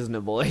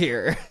unreasonable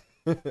here.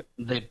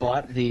 They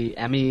bought the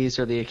Emmys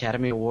or the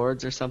Academy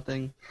Awards or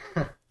something.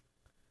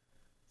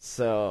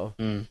 So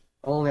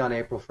only on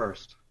April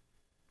 1st.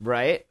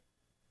 Right?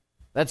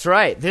 That's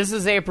right. This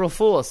is April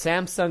Fool.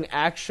 Samsung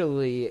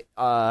actually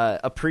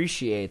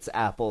appreciates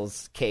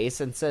Apple's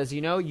case and says,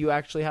 you know, you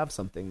actually have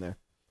something there.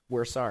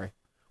 We're sorry.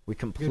 We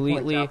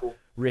completely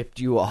ripped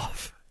you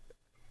off.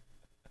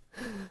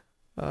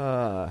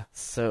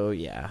 So,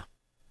 yeah.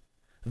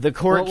 The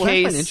court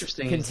case what's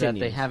interesting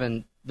continues. Is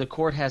that the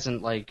court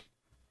hasn't, like,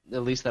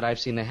 at least that I've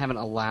seen, they haven't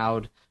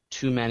allowed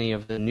too many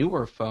of the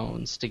newer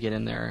phones to get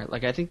in there.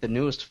 Like, I think the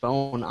newest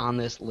phone on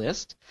this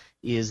list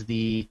is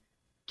the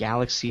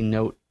Galaxy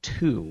Note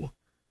 2,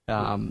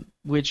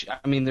 which,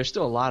 I mean, there's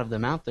still a lot of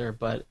them out there,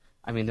 but,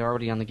 I mean, they're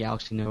already on the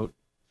Galaxy Note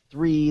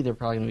 3. They're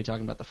probably going to be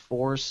talking about the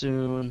 4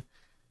 soon.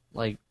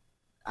 Like,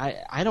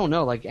 I don't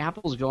know. Like,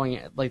 Apple's going,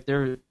 like,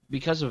 they're,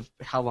 because of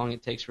how long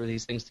it takes for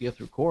these things to go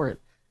through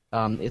court,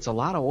 it's a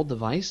lot of old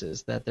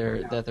devices that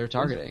they're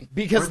targeting.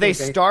 Because they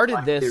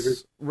started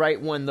this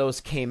right when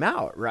those came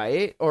out,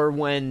 right? Or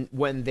when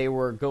they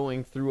were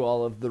going through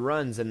all of the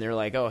runs and they're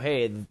like, oh,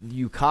 hey,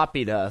 you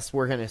copied us.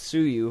 We're going to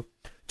sue you.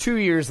 2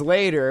 years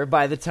later,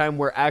 by the time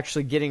we're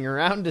actually getting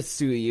around to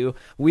sue you,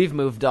 we've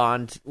moved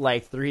on to,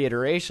 like, 3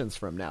 iterations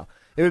from now.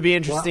 It would be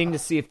interesting to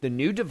see if the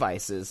new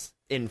devices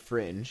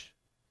infringe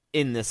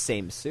in the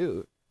same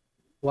suit.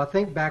 Well, I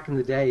think back in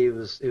the day it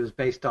was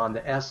based on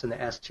the S and the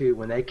S2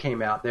 when they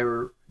came out. They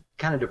were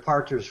kind of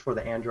departures for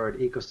the Android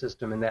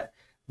ecosystem in that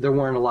there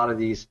were a lot of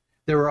these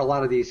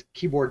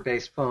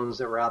keyboard-based phones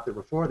that were out there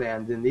before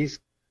then. Then these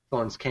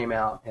phones came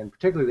out, and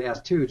particularly the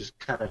S2 just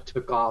kind of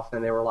took off,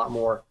 and they were a lot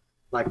more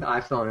like the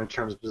iPhone in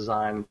terms of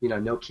design. You know,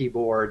 no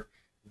keyboard,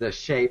 the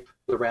shape,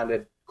 the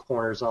rounded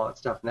corners, all that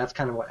stuff, and that's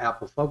kind of what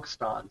Apple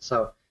focused on.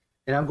 So,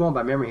 and I'm going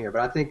by memory here,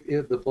 but I think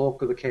the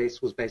bulk of the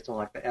case was based on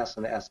like the S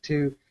and the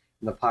S2.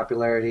 And the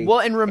popularity.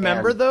 Well, and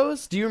remember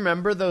those? Do you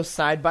remember those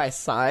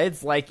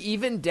side-by-sides? Like,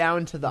 even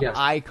down to the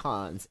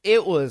icons.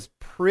 It was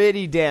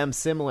pretty damn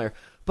similar.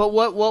 But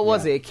what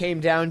was it? It came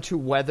down to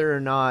whether or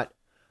not,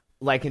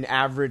 like, an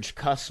average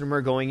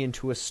customer going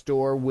into a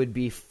store would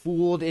be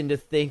fooled into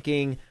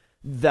thinking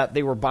that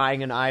they were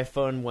buying an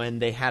iPhone when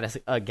they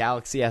had a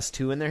Galaxy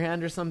S2 in their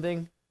hand or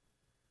something.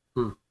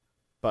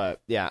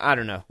 But, yeah, I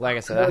don't know. Like I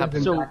said, that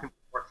happened.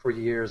 For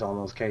years on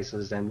those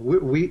cases, and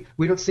we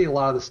don't see a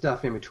lot of the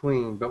stuff in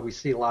between, but we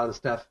see a lot of the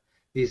stuff,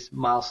 these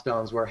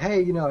milestones where,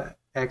 hey, you know,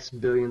 X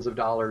billions of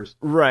dollars.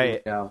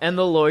 Right. You know. And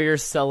the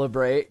lawyers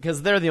celebrate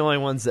because they're the only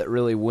ones that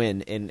really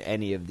win in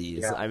any of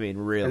these. Yeah. I mean,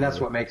 really. And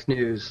that's what makes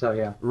news, so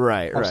yeah.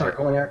 Right, I'm sorry,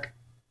 go on, Eric.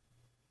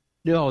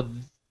 No,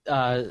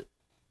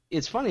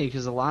 it's funny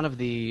because a lot of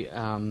the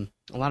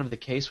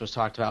case was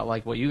talked about,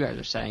 like what you guys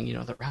are saying, you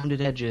know, the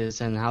rounded edges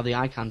and how the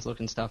icons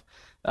look and stuff.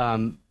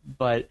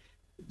 But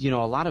you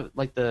know, a lot of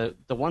like the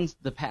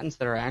patents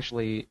that are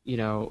actually, you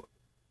know,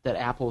 that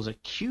Apple's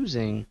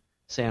accusing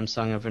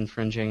Samsung of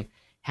infringing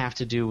have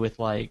to do with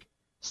like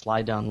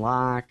slide down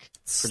lock,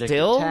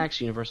 predictive text,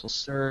 universal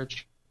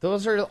search.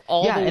 Those are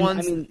all the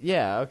ones. I mean,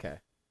 yeah, okay.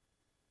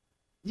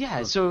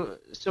 Yeah, so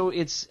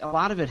it's a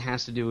lot of it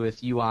has to do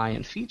with UI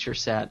and feature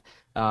set,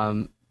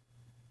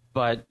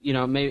 but you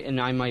know, maybe,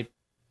 and I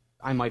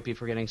might be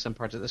forgetting some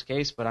parts of this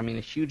case, but I mean,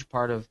 a huge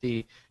part of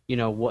the, you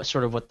know, what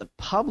the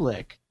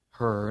public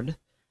heard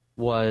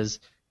was,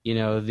 you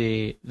know,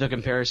 the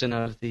comparison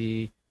of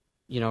the,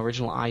 you know,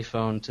 original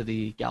iPhone to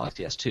the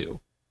Galaxy S2.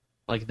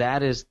 Like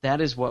that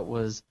is what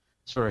was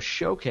sort of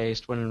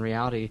showcased, when in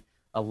reality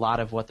a lot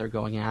of what they're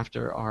going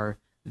after are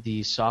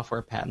the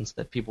software patents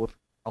that people would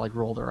like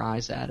roll their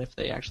eyes at if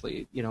they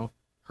actually, you know,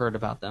 heard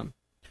about them.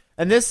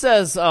 And this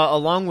says,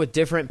 along with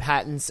different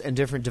patents and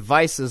different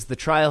devices, the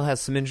trial has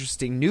some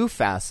interesting new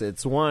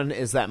facets. One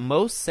is that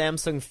most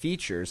Samsung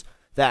features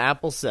that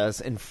Apple says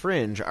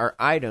infringe are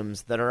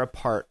items that are a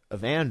part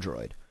of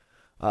Android.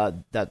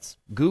 That's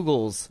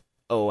Google's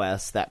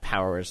OS that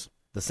powers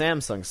the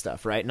Samsung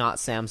stuff, right? Not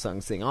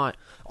Samsung's thing on.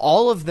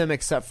 All of them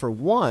except for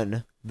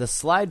one, the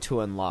slide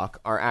to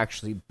unlock, are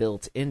actually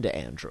built into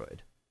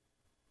Android.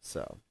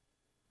 So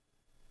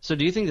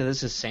do you think that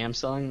this is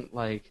Samsung,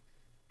 like,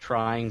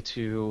 trying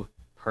to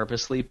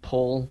purposely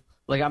pull...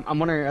 Like, I'm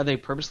wondering, are they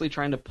purposely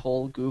trying to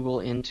pull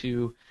Google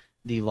into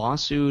the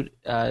lawsuit?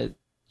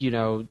 You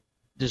know...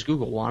 Does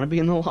Google want to be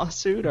in the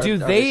lawsuit? Or are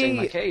they saying,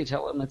 like, hey,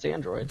 tell them it's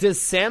Android? Does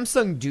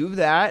Samsung do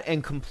that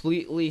and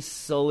completely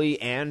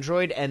sully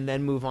Android and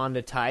then move on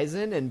to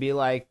Tizen and be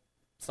like,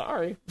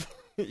 sorry,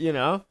 you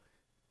know?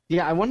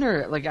 Yeah, I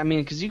wonder, like, I mean,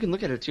 because you can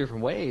look at it two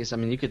different ways. I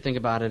mean, you could think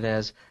about it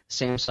as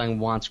Samsung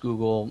wants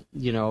Google,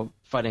 you know,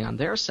 fighting on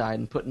their side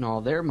and putting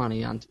all their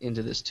money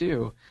into this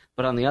too.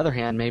 But on the other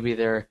hand, maybe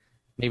they're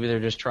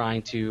just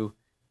trying to,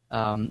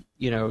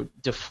 you know,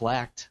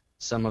 deflect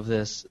some of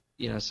this,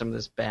 you know, some of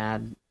this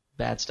bad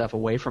stuff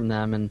away from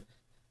them, and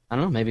I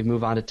don't know, maybe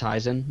move on to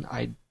Tizen.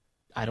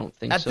 I don't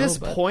think so. At this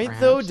point,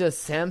 perhaps. Though, does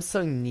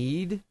Samsung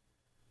need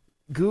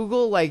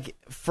Google like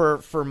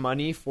for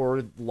money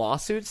for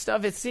lawsuit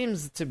stuff? It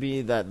seems to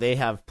be that they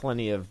have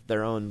plenty of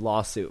their own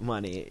lawsuit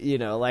money. You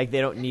know, like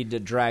they don't need to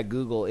drag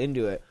Google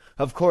into it.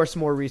 Of course,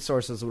 more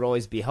resources would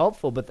always be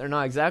helpful, but they're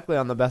not exactly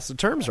on the best of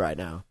terms right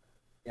now.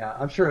 Yeah,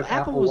 I'm sure if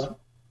Apple was...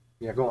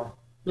 Yeah, go on.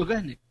 No, go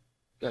ahead, Nick.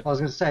 Go ahead. I was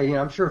going to say,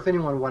 I'm sure if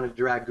anyone wanted to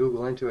drag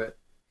Google into it,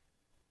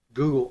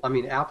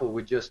 Apple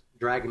would just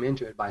drag them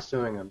into it by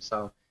suing them.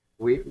 So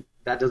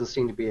that doesn't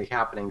seem to be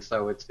happening.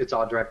 So it's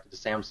all directed to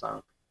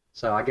Samsung.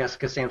 So I guess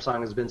because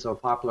Samsung has been so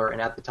popular,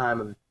 and at the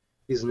time of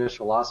these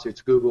initial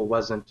lawsuits, Google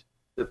wasn't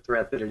the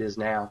threat that it is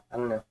now. I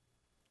don't know.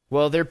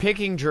 Well, they're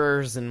picking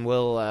jurors, and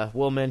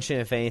we'll mention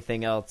if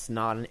anything else,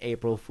 not an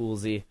April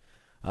Foolsy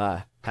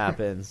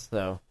happens.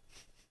 So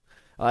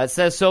it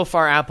says so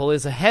far Apple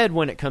is ahead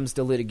when it comes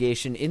to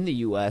litigation in the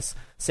U.S.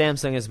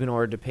 Samsung has been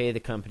ordered to pay the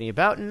company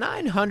about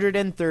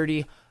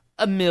 $930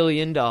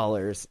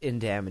 million in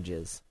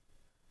damages.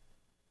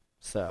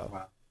 So,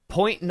 wow.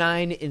 0.9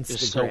 Instagrams.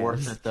 It's so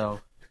worth it, though.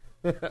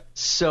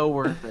 So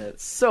worth it.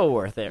 So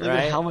worth it, Look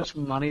right? At how much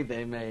money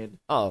they made.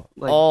 Oh,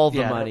 like, all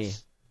the money.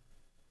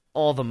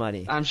 All the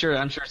money. I'm sure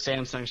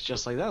Samsung's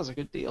just like, that was a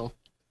good deal.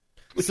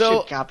 We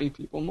should copy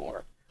people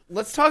more.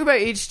 Let's talk about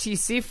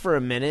HTC for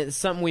a minute. It's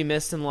something we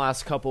missed in the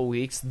last couple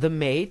weeks. The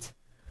Mate,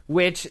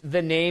 which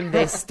the name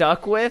they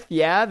stuck with.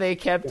 Yeah, they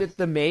kept it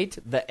the Mate,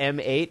 the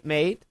M8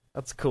 Mate.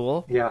 That's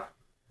cool. Yeah.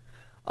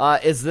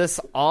 Is this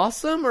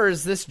awesome, or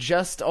is this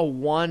just a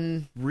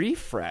one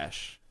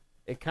refresh?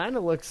 It kind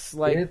of looks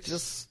like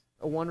just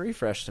a one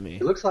refresh to me.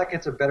 It looks like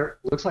it's a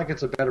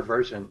better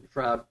version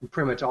from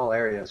pretty much all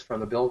areas, from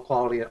the build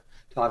quality to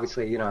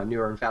obviously a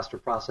newer and faster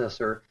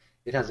processor.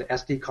 It has an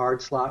SD card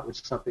slot,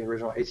 which is something the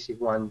original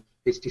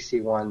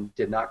HTC One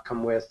did not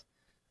come with.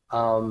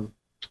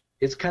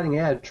 It's cutting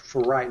edge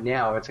for right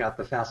now. It's got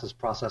the fastest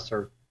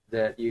processor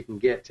that you can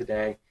get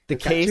today. The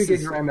case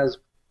is...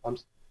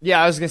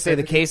 Yeah, I was going to say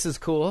the case is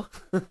cool.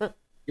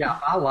 Yeah,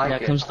 I like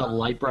it. It comes the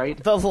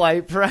Lite-Brite. The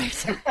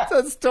Lite-Brite.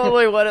 That's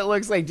totally what it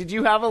looks like. Did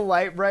you have a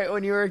Lite-Brite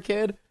when you were a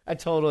kid? I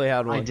totally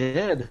had one. I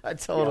did. I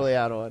totally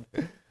had one.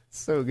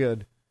 So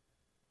good.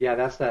 Yeah,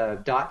 that's the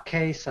dot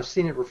case. I've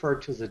seen it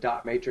referred to as the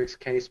dot matrix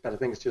case, but I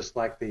think it's just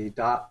like the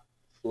dot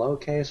flow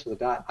case or the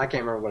dot. I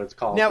can't remember what it's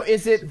called. Now,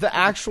 is it the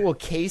actual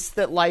case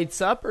that lights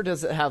up, or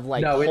does it have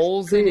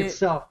holes in it? No, it's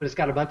itself, but it's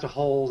got a bunch of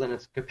holes and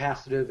it's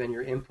capacitive, and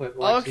your input.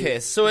 Okay,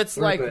 so it's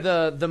like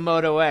the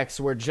Moto X,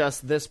 where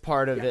just this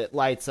part of it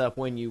lights up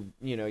when you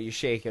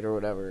shake it or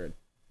whatever.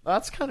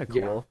 That's kind of cool.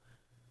 Yeah.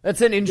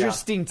 That's an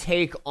interesting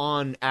take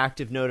on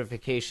active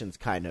notifications,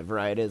 kind of,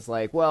 right? It's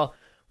like, well,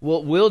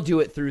 we'll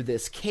do it through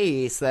this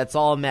case that's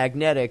all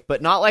magnetic,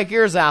 but not like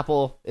yours,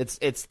 Apple. It's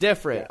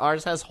different. Yeah.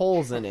 Ours has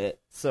holes in it,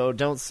 so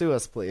don't sue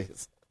us,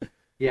 please.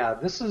 Yeah,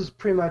 this is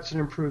pretty much an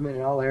improvement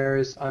in all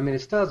areas. I mean, it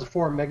still has a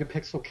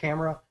 4-megapixel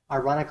camera.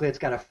 Ironically, it's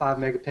got a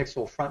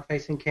 5-megapixel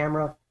front-facing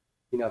camera,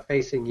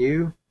 facing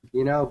you,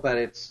 but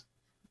it's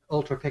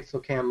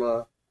ultra-pixel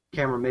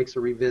camera makes a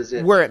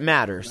revisit. Where it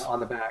matters. On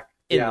the back.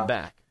 In the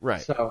back,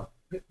 right. So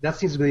that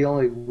seems to be the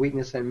only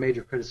weakness and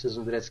major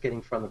criticism that it's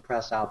getting from the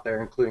press out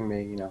there, including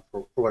me,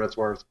 for what it's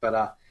worth.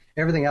 But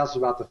everything else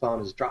about the phone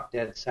is drop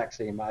dead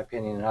sexy, in my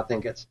opinion, and I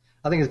think it's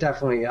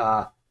definitely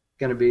going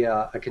to be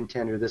a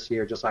contender this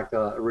year, just like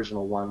the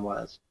original one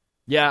was.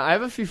 Yeah, I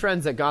have a few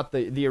friends that got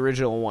the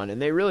original one,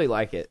 and they really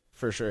like it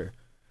for sure.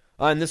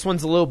 And this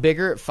one's a little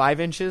bigger at 5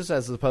 inches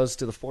as opposed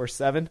to the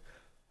 4.7,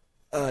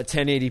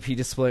 1080p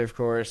display, of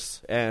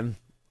course, and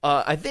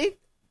I think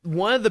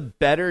one of the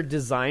better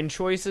design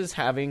choices,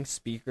 having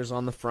speakers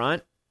on the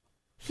front.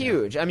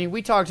 Huge. Yeah. I mean,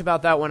 we talked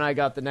about that when I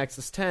got the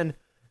Nexus 10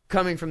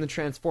 coming from the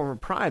Transformer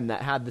Prime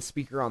that had the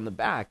speaker on the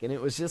back. And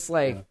it was just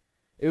like,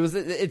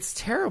 it's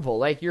terrible.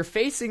 Like, you're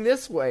facing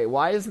this way.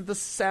 Why isn't the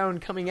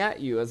sound coming at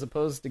you as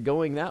opposed to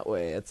going that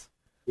way? It's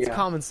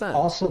common sense.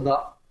 Also,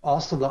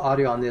 the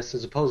audio on this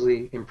is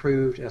supposedly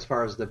improved as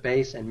far as the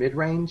bass and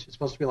mid-range. It's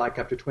supposed to be like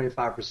up to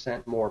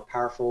 25% more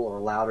powerful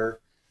or louder.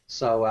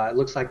 So it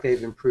looks like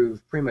they've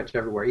improved pretty much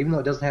everywhere. Even though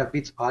it doesn't have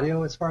Beats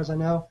Audio, as far as I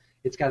know,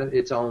 it's got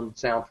its own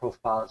sound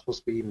profile. It's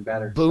supposed to be even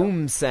better.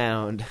 Boom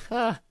Sound.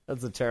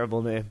 That's a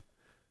terrible name.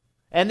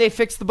 And they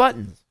fixed the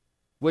buttons,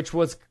 which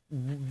was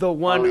the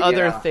one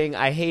other thing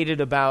I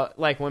hated about,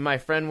 like, when my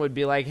friend would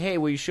be like, hey,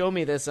 will you show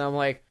me this? And I'm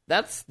like,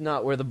 that's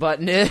not where the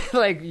button is.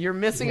 Like, you're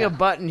missing a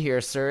button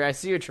here, sir. I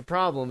see what your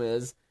problem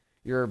is.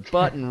 Your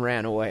button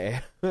ran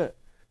away.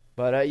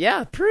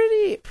 But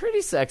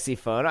pretty sexy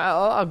phone.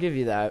 I'll give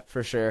you that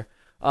for sure.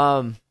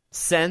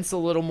 Sense a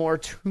little more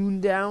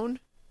tuned down.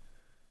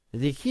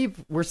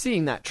 We're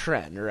seeing that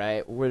trend,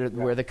 right?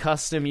 Where the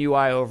custom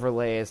UI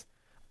overlays,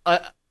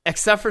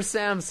 except for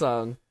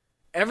Samsung,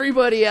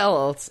 everybody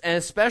else, and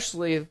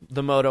especially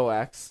the Moto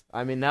X.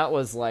 I mean, that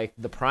was like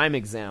the prime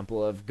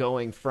example of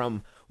going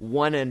from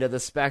one end of the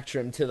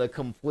spectrum to the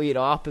complete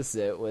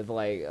opposite with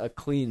like a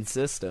clean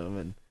system.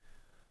 And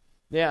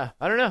yeah,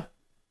 I don't know.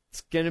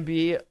 It's gonna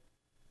be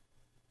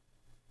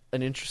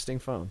an interesting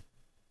phone.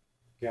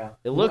 Yeah.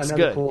 It looks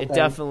good. Cool it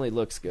definitely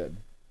looks good.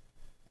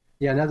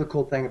 Yeah, another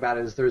cool thing about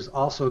it is there's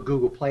also a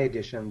Google Play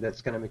edition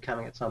that's going to be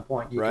coming at some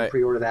point. You can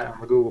pre-order that on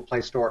the Google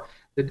Play Store.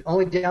 The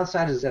only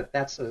downside is that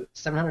that's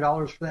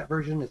 $700 for that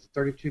version. It's a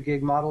 32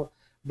 gig model,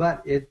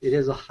 but it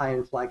is a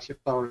high-end flagship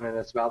phone, and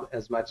it's about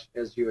as much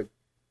as you would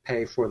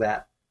pay for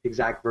that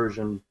exact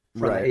version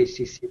from the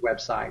HTC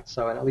website.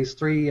 So, and at least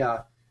 3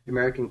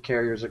 American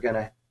carriers are going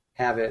to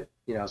have it.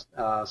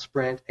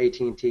 Sprint,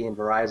 AT&T, and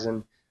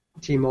Verizon.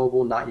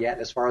 T-Mobile, not yet,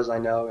 as far as I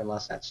know,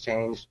 unless that's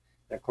changed.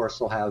 And of course,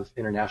 they'll have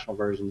international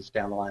versions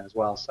down the line as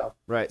well. So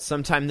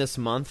sometime this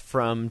month,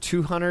 from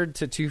 200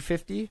 to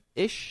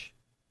 250-ish,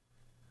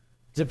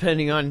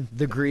 depending on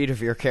the greed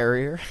of your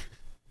carrier.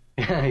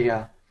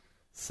 Yeah.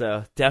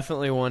 So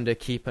definitely one to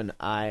keep an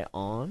eye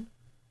on.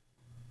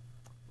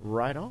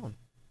 Right on.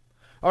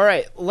 All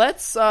right,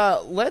 let's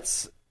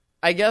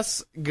I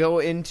guess go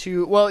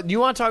into. Well, do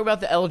you want to talk about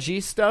the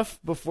LG stuff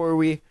before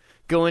we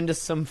go into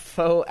some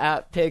faux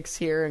app picks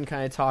here and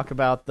kind of talk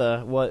about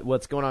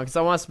what's going on? Because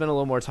I want to spend a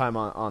little more time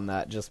on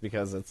that, just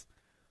because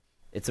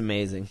it's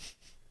amazing.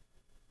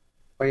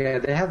 Oh yeah,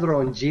 they have their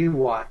own G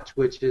Watch,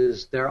 which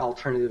is their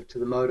alternative to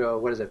the Moto.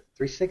 What is it,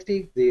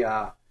 360?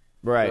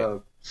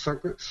 The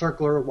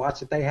circular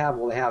watch that they have.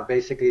 Well, they have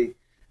basically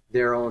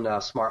their own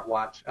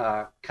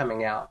smartwatch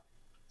coming out.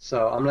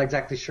 So I'm not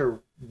exactly sure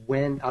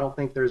when. I don't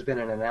think there's been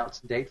an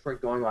announced date for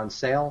it going on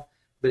sale,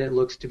 but it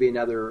looks to be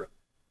another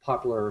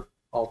popular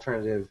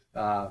alternative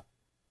for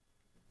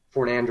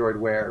an Android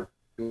Wear,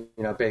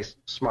 based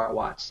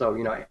smartwatch. So,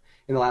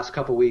 in the last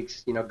couple of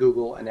weeks,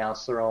 Google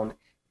announced their own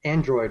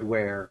Android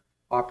Wear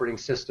operating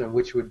system,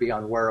 which would be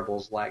on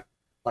wearables like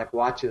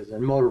watches,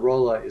 and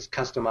Motorola is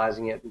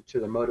customizing it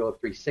to the Moto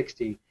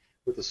 360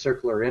 with a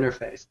circular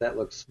interface. That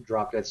looks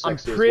drop dead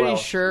sexy. I'm pretty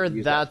sure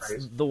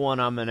that's the one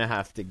I'm gonna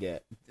have to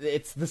get.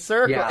 It's the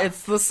circle. Yeah.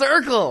 It's the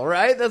circle,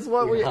 right? That's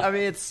what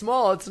it's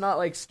small. It's not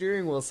like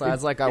steering wheel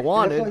size like I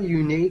wanted. It's definitely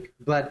unique,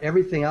 but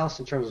everything else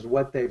in terms of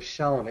what they've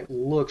shown, it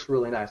looks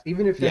really nice.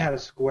 Even if they had a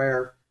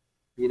square,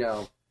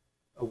 a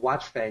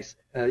watch face,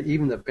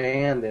 even the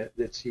band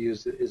that's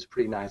used is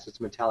pretty nice. It's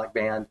a metallic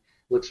band.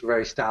 Looks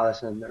very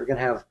stylish, and they're gonna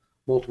have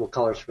multiple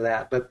colors for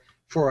that. But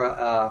for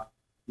a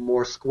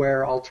more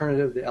square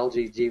alternative, the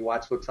LG G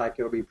Watch looks like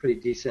it'll be pretty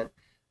decent.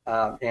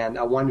 And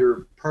I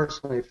wonder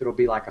personally if it'll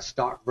be like a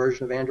stock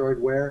version of Android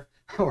Wear,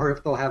 or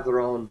if they'll have their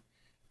own,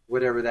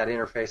 whatever that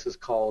interface is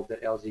called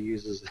that LG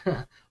uses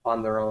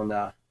on their own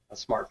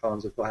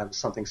smartphones, if they'll have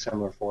something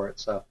similar for it.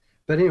 So,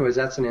 but anyways,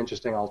 that's an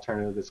interesting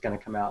alternative that's going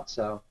to come out.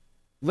 So,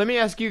 let me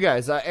ask you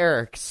guys,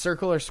 Eric,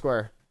 circle or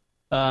square?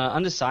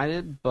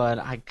 Undecided, but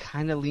I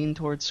kind of lean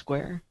towards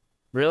square.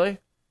 Really?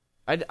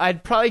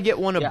 I'd probably get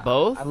one of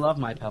both. I love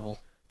my Pebble.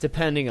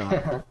 Depending on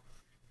it.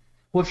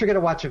 Well, if you're going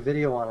to watch a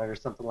video on it or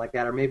something like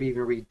that, or maybe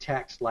even read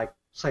text, like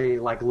a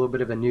little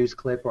bit of a news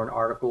clip or an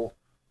article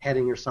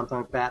heading or something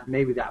like that,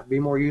 maybe that would be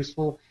more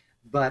useful.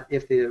 But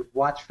if the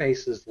watch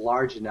face is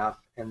large enough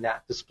and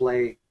that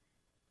display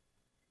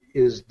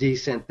is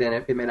decent, then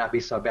it may not be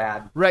so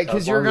bad. Right,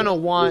 because you're going to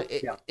want,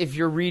 if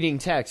you're reading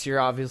text,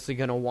 you're obviously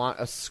going to want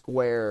a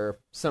square,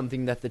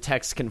 something that the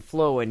text can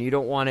flow in. You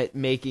don't want it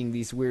making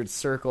these weird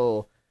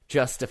circle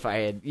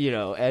justified,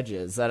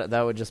 edges. That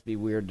would just be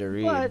weird to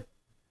read.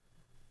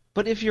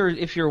 But if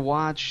your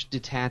watch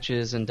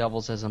detaches and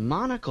doubles as a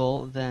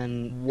monocle,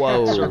 then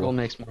that circle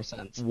makes more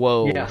sense.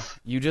 Whoa. Yes.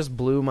 You just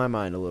blew my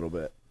mind a little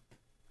bit.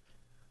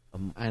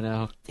 I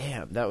know.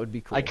 Damn, that would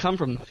be cool. I come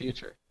from the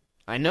future.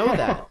 I know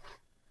that.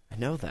 I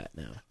know that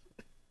now.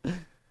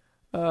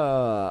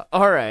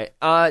 All right.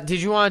 Did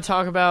you want to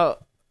talk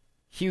about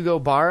Hugo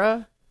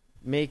Barra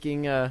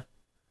making a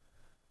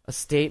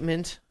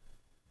statement?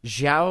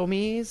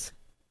 Xiaomi's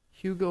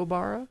Hugo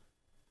Barra?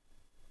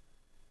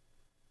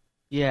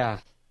 Yeah,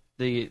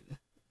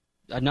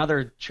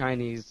 another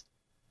Chinese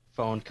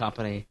phone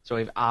company. So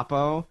we have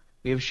Oppo,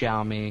 we have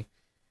Xiaomi,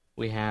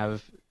 we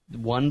have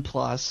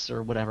OnePlus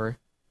or whatever.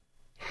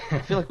 I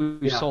feel like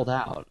we sold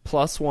out.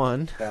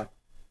 +1. Yeah.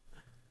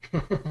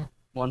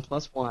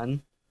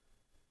 1+1.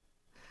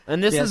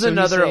 And this is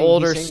another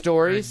older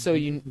story, so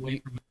you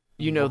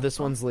know this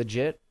one's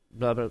legit,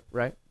 blah, blah,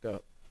 right?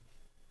 Go.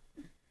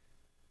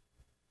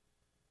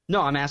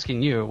 No, I'm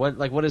asking you.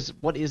 What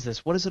is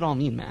this? What does it all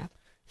mean, Matt?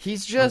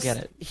 He's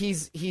just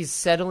he's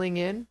settling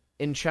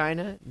in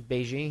China,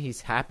 Beijing.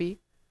 He's happy,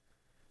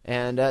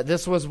 and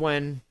this was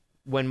when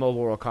Mobile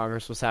World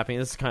Congress was happening.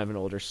 This is kind of an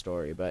older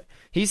story, but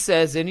he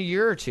says in a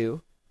year or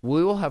two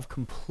we will have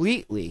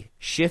completely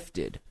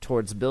shifted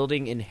towards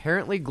building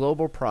inherently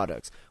global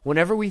products.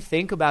 Whenever we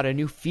think about a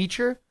new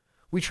feature,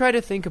 we try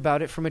to think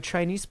about it from a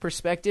Chinese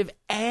perspective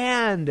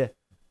and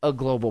a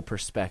global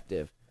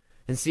perspective.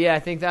 And see, I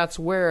think that's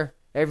where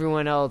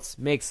everyone else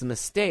makes a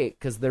mistake,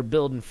 because they're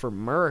building for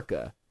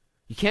America.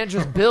 You can't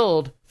just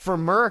build for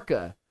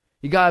America.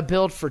 You got to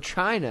build for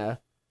China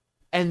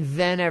and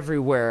then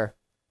everywhere,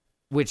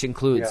 which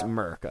includes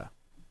America.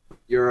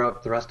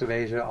 Europe, the rest of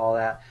Asia, all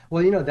that.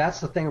 Well, that's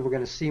the thing we're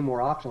going to see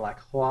more often, like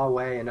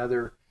Huawei and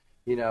other,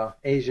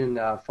 Asian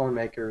phone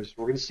makers.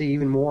 We're going to see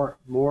even more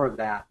of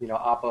that,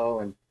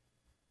 Oppo and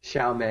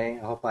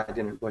Xiaomei. I hope I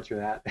didn't butcher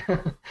that.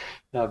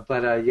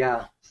 But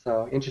yeah,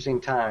 so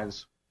interesting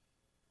times.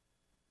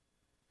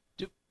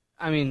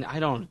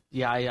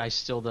 I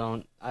still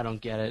don't. I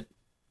don't get it.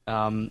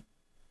 I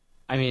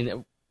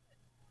mean,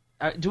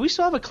 do we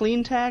still have a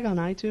clean tag on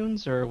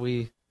iTunes, or are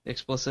we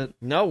explicit?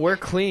 No, we're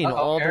clean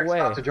all Eric's the way.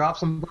 About to drop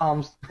some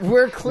bombs.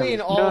 We're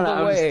clean all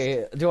the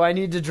way. Do I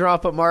need to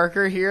drop a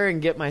marker here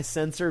and get my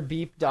sensor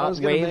beep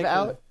wave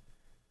out?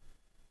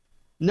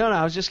 No,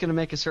 I was just going to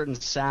make a certain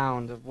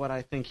sound of what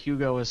I think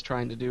Hugo is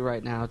trying to do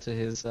right now to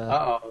his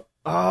to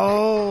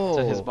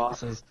his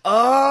bosses.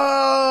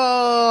 Oh,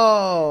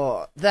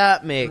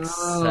 that makes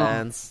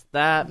sense.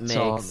 That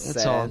makes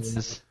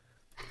sense.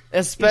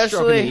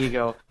 Especially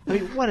ego. I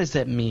mean, what does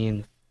that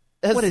mean?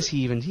 What is he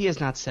even? He has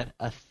not said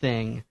a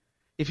thing.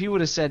 If he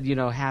would have said,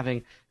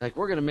 having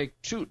we're going to make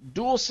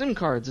dual SIM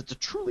cards, it's a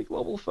truly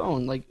global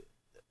phone.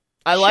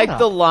 I like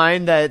the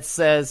line that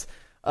says,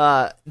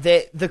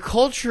 the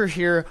culture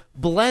here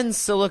blends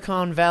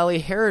Silicon Valley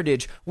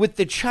heritage with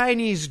the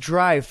Chinese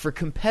drive for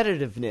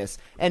competitiveness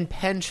and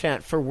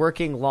penchant for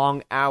working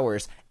long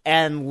hours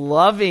and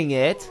loving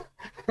it.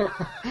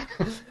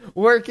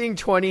 Working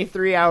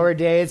 23-hour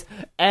days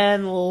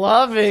and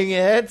loving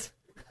it.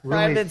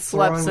 Really I haven't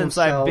slept since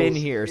I've been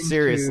here,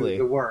 seriously.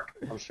 The work,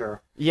 I'm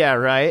sure. Yeah,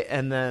 right?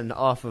 And then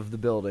off of the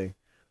building.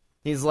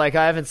 He's like,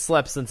 I haven't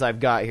slept since I've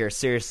got here.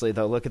 Seriously,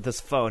 though, look at this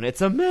phone.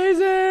 It's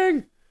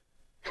amazing!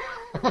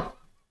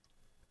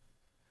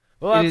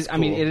 Well, it is. Cool. I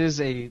mean, it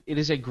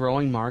is a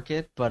growing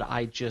market, but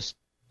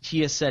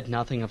he has said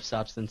nothing of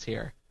substance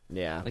here.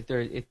 Yeah,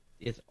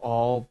 it's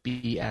all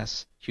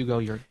BS.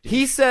 Hugo,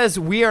 He says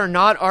we are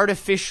not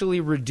artificially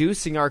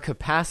reducing our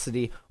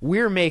capacity.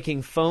 We're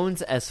making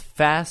phones as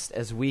fast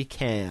as we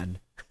can.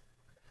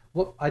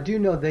 Well, I do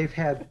know they've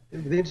had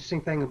the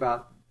interesting thing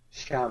about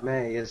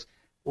Xiaomi is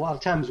a lot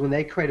of times when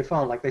they create a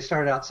phone, they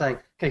started out saying,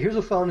 "Okay, here's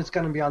a phone that's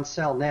going to be on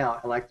sale now,"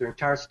 and their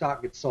entire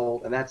stock gets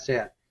sold, and that's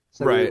it.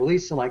 So they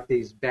release in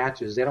these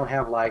batches. They don't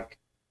have like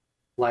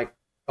a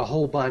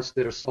whole bunch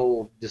that are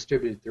sold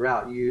distributed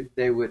throughout.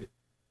 They would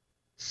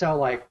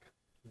sell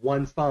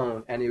one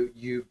phone, and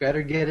you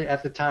better get it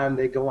at the time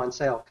they go on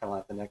sale, kind of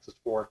like the Nexus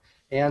 4.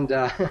 And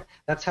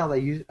that's how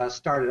they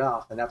started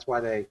off, and that's why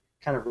they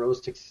kind of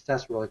rose to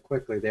success really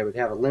quickly. They would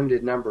have a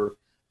limited number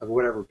of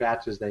whatever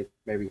batches they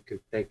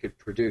could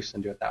produce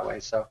and do it that way.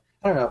 So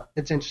I don't know.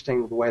 It's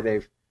interesting the way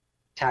they've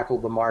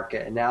tackled the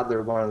market, and now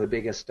they're one of the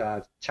biggest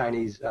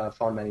Chinese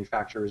phone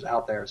manufacturers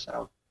out there.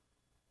 So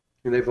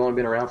they've only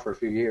been around for a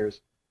few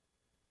years.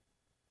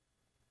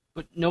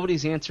 But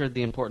nobody's answered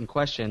the important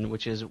question,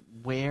 which is,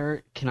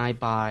 where can I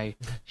buy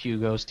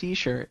Hugo's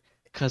T-shirt?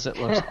 Because it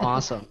looks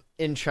awesome.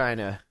 In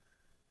China.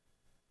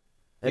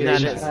 And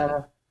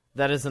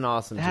that is an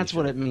awesome T-shirt. That's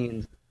what it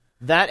means.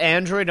 That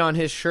Android on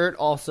his shirt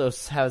also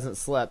hasn't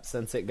slept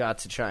since it got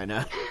to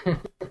China.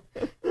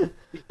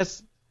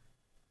 Yes.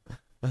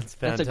 That's fantastic.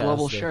 That's a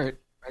global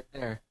shirt right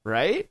there.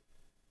 Right?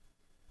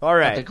 All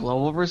right. The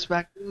global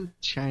perspective,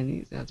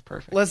 Chinese, that's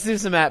perfect. Let's do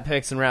some app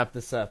picks and wrap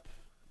this up.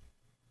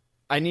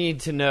 I need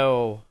to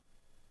know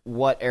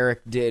what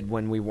Eric did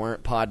when we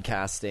weren't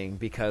podcasting,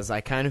 because I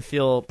kind of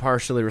feel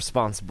partially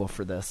responsible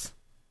for this.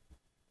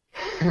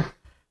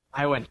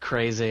 I went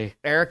crazy.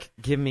 Eric,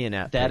 give me an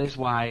app pick. That is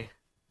why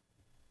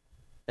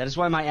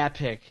my app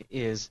pick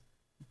is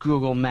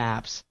Google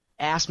Maps.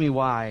 Ask me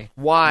why.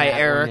 Why,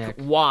 Eric?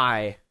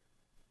 Why?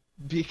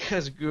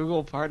 Because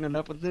Google partnered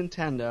up with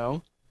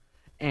Nintendo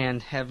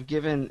and have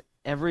given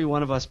every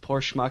one of us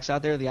poor schmucks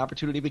out there the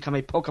opportunity to become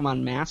a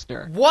Pokemon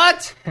master.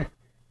 What?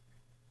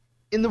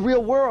 In the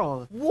real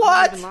world.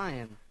 What? I'm not even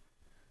lying.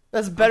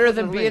 That's better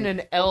than being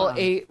an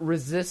L8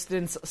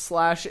 Resistance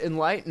 /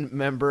 Enlightened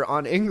member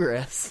on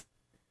Ingress.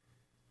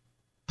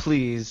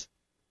 Please.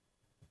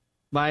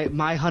 My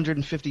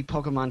 150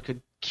 Pokemon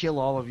could kill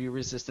all of you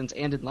Resistance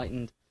and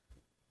Enlightened.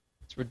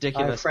 It's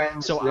ridiculous.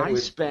 So I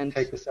spent.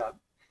 Take this up.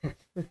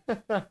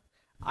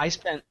 I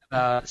spent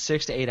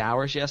 6 to 8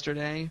 hours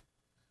yesterday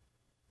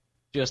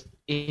just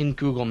in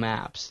Google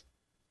Maps.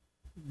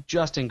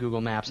 Just in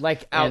Google Maps.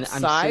 Like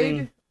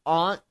outside?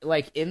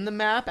 In the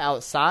map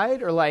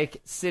outside, or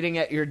sitting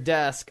at your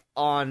desk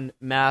on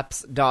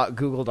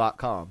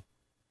maps.google.com?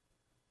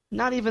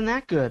 Not even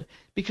that good,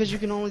 because you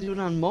can only do it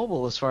on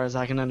mobile as far as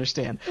I can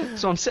understand.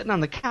 So I'm sitting on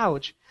the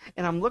couch,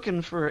 and I'm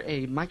looking for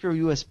a micro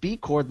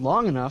USB cord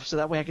long enough so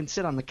that way I can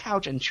sit on the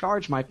couch and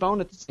charge my phone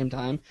at the same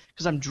time,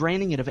 because I'm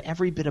draining it of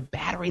every bit of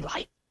battery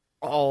life.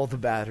 All the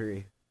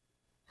battery.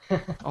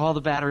 All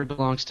the battery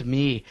belongs to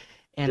me.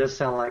 And it does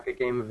sound like a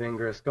game of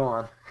Ingress. Go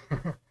on.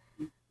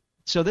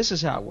 So this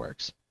is how it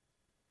works.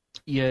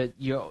 You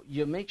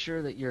make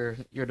sure that your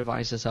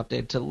device is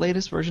updated to the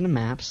latest version of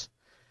Maps.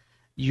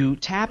 You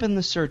tap in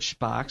the search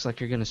box like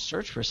you're going to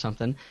search for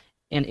something,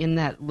 and in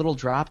that little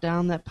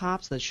drop-down that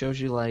pops that shows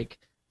you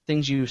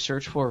things you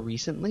searched for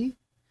recently,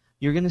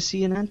 you're going to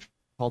see an entry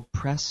called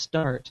Press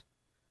Start.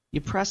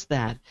 You press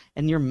that,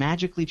 and you're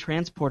magically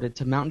transported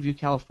to Mountain View,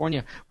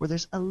 California, where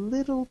there's a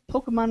little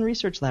Pokemon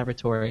research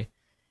laboratory.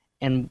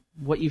 And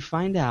what you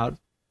find out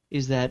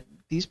is that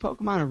these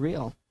Pokemon are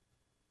real.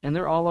 and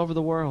they're all over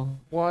the world.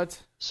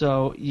 What?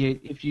 So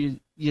if you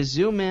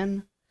zoom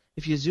in,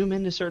 if you zoom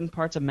into certain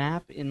parts of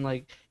map in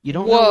like you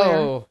don't know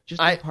where,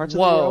 just parts of the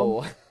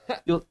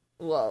world.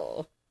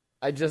 Whoa!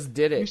 I just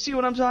did it. You see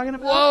what I'm talking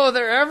about? Whoa!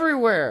 They're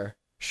everywhere.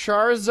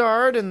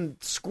 Charizard and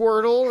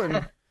Squirtle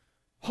and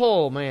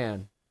oh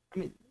man. I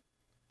mean,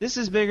 this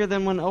is bigger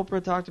than when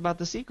Oprah talked about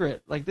The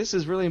Secret. Like this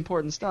is really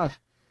important stuff.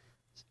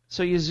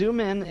 So you zoom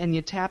in and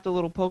you tap the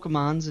little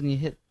Pokemons and you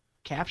hit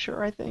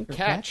capture, I think. Or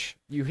catch.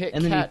 You hit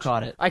and catch. Then you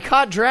caught it. I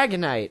caught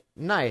Dragonite.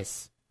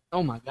 Nice.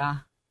 Oh my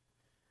god.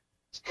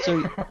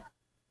 So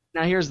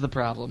now here's the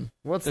problem.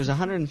 There's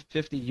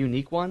 150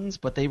 unique ones,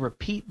 but they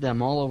repeat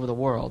them all over the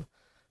world.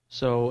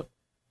 So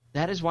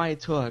that is why it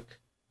took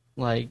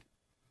like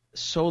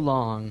so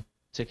long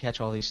to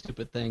catch all these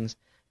stupid things.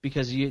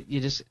 Because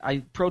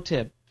pro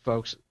tip,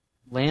 folks,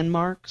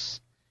 landmarks,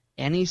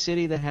 any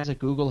city that has a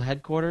Google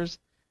headquarters,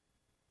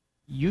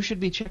 you should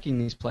be checking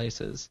these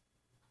places.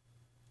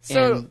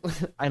 So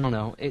and, I don't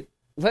know.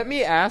 Let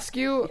me ask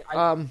you,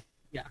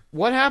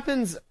 what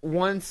happens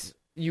once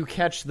you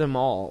catch them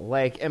all?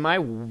 Like, am I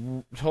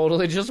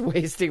totally just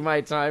wasting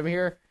my time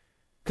here?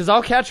 Because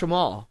I'll catch them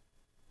all,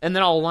 and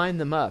then I'll line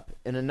them up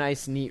in a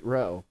nice, neat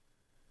row.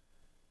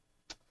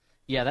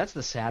 Yeah, that's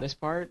the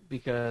saddest part,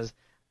 because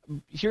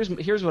here's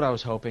what I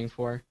was hoping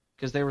for.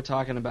 Because they were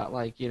talking about,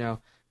 like, you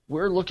know,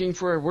 we're going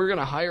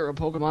to hire a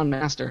Pokemon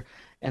master.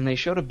 And they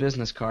showed a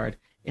business card,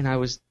 and I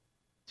was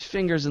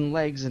fingers and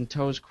legs and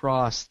toes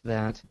crossed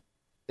that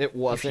it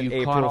wasn't if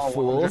you April caught all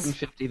Fools.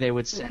 150, they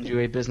would send you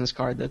a business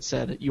card that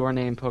said your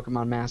name,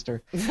 Pokemon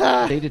Master.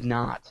 They did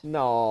not.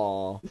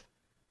 No,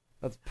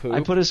 that's poop.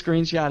 I put a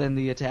screenshot in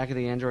the Attack of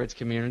the Androids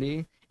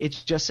community.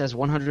 It just says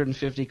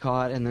 150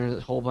 caught, and there's a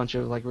whole bunch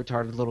of like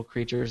retarded little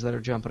creatures that are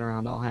jumping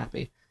around all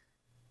happy.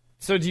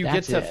 So do you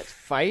get to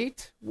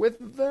fight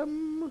with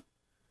them?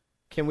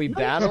 Can we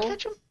battle? You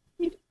catch them.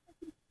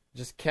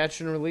 Just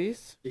catch and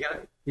release?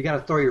 You gotta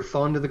throw your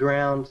phone to the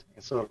ground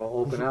and so it'll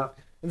open up.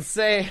 And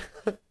say...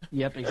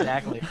 Yep,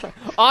 exactly.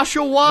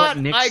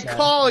 Oshawott, I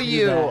call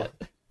you!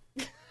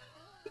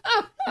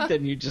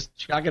 Then you just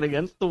chuck it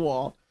against the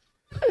wall.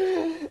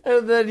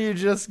 And then you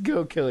just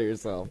go kill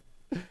yourself.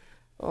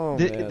 Oh,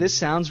 man. This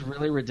sounds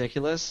really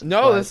ridiculous.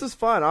 No, this is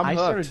fun. I'm hooked.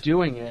 I started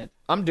doing it.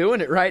 I'm doing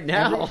it right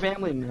now.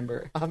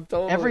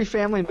 Every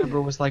family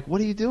member was like,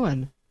 what are you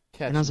doing?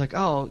 And I was like,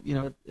 oh, you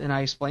know, and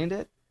I explained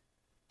it.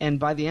 And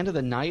by the end of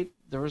the night,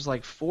 there was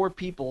like 4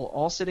 people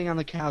all sitting on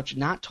the couch,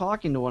 not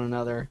talking to one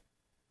another,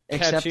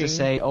 except to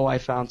say, oh, I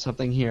found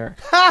something here.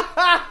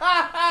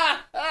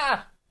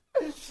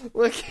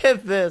 Look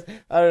at this.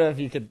 I don't know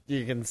if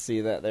you can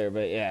see that there,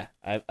 but yeah,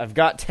 I've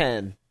got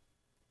 10.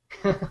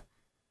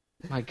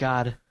 My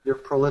God. You're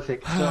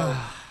prolific. So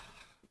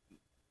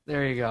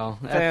there you go.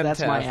 That's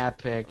my app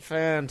pick.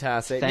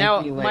 Fantastic.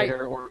 Thank me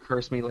later or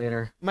curse me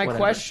later. My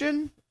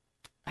question,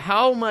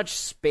 how much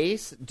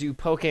space do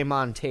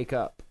Pokemon take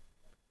up?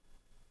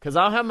 Because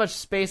I don't have much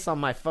space on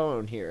my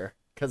phone here,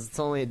 because it's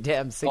only a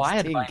damn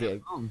 16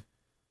 gig.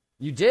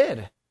 You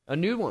did? A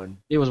new one.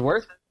 It was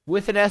worth it.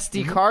 With an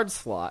SD card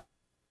slot.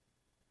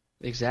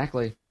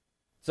 Exactly.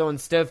 So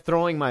instead of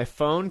throwing my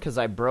phone, because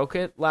I broke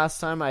it last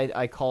time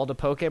I called a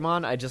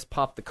Pokemon, I just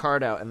pop the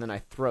card out and then I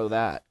throw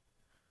that.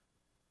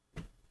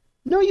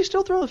 No, you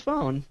still throw the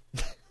phone.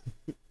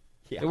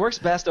 Yeah. It works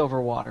best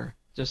over water,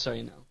 just so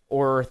you know.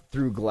 Or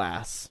through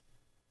glass.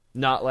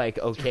 Not like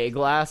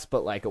glass,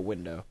 but like a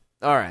window.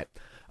 All right.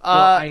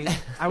 Well,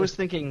 I was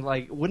thinking,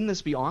 like, wouldn't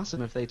this be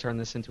awesome if they turned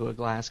this into a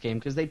glass game?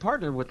 Because they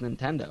partnered with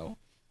Nintendo.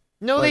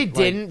 No, they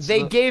didn't.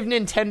 They gave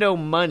Nintendo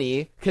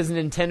money because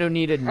Nintendo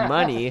needed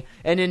money,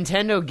 and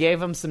Nintendo gave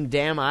them some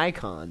damn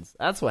icons.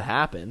 That's what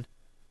happened.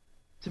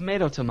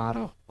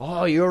 Tomato.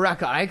 Oh, you're a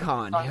rock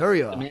icon. Here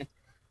you are.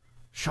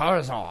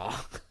 Charizard.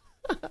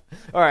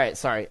 All right,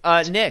 sorry.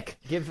 Nick,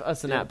 give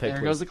us an app pick, There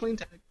please. goes the clean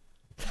tag.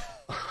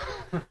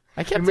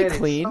 I kept it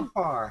clean. So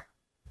far.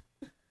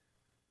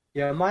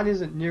 Yeah, mine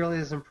isn't nearly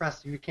as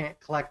impressive. You can't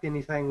collect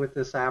anything with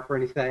this app or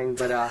anything,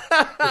 but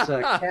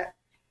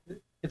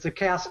it's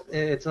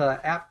an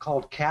app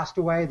called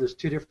Castaway. There's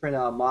 2 different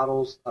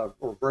models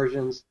or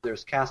versions.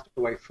 There's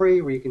Castaway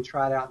Free, where you can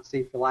try it out and see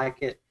if you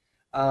like it.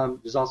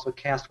 There's also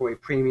Castaway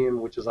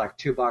Premium, which is like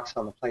 $2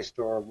 on the Play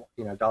Store,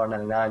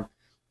 $1.99.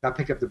 I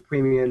picked up the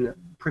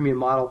premium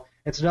model.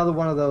 It's another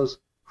one of those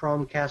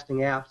Chrome casting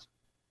apps,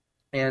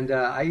 and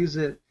I use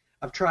it.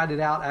 I've tried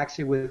it out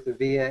actually with the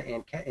Via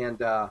and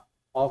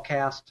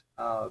Allcast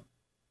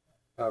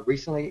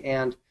recently,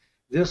 and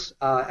this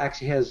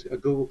actually has a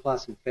Google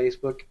Plus and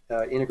Facebook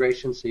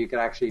integration, so you can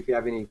actually, if you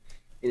have any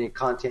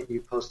content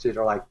you posted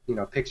or like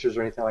pictures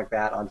or anything like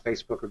that on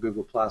Facebook or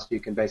Google Plus, you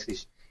can basically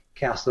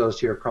cast those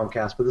to your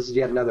Chromecast. But this is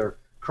yet another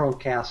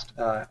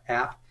Chromecast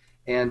app,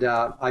 and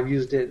I've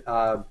used it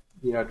to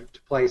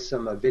play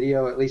some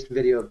video, at least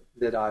video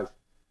that I've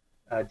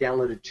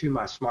downloaded to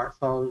my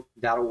smartphone.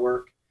 That'll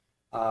work.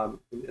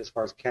 As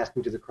far as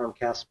casting to the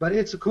Chromecast, but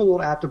it's a cool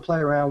little app to play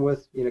around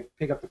with.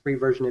 Pick up the free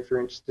version if you're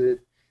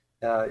interested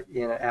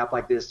in an app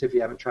like this. If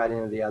you haven't tried any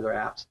of the other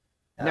apps,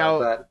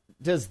 now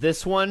Does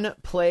this one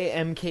play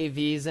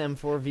MKVs,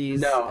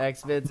 M4Vs,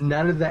 XVids?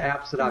 None of the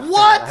apps that I've found.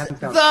 What I haven't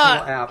found the? a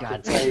single app God,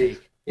 that play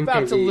I'm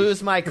about to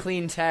lose my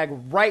clean tag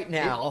right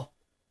now.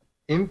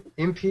 The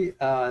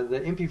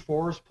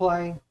MP4s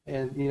play,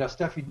 and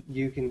stuff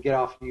you can get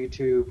off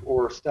YouTube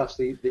or stuff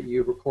that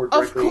you record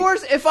directly. Of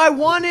course, if I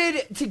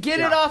wanted to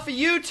get it off of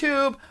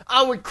YouTube,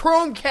 I would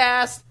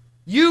Chromecast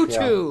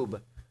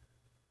YouTube.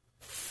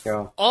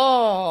 Yeah.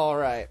 All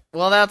right.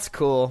 Well, that's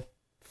cool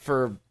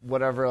for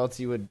whatever else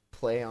you would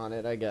play on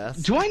it, I guess.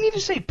 Do I need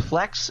to say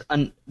Plex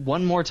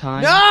one more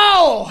time?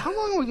 No! How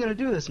long are we going to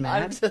do this,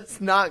 man? I'm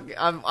just not...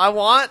 I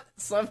want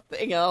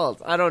something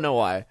else. I don't know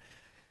why.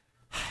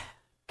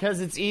 Because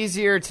it's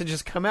easier to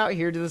just come out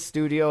here to the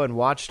studio and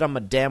watch it on my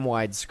damn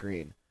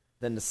widescreen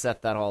than to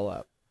set that all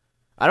up.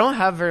 I don't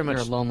have very much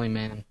You're a lonely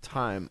man.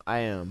 time. I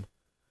am.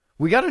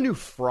 We got a new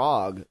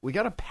frog. We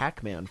got a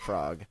Pac-Man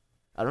frog.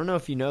 I don't know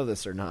if you know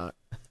this or not.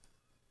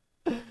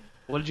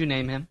 What did you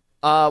name him?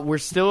 We're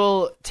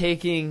still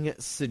taking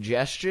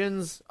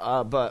suggestions,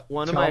 but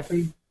one of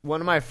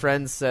my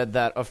friends said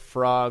that a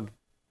frog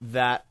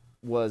that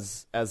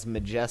was as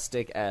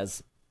majestic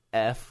as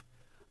F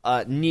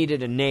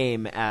needed a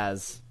name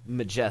as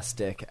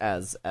majestic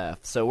as F.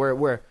 So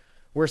we're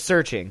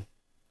searching.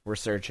 We're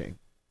searching.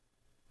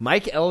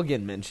 Mike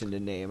Elgin mentioned a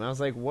name. I was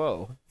like,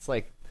 whoa. It's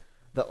like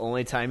the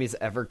only time he's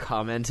ever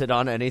commented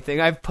on anything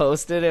I've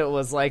posted. It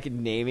was like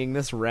naming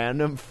this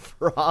random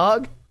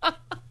frog.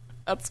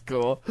 That's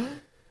cool.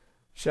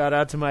 Shout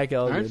out to Mike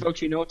Elgin. All right,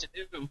 folks, you know what to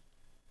do.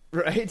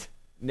 Right?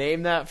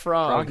 Name that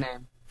frog. Frog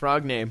name.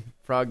 Frog name.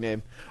 Frog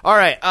name. All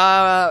right.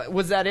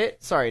 Was that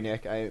it? Sorry,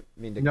 Nick. I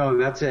mean to No,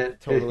 that's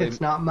it. Totally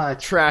It's not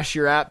much. trash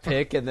your app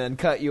pick and then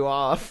cut you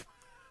off.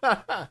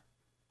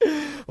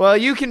 Well,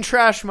 you can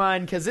trash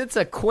mine because it's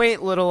a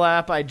quaint little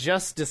app I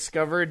just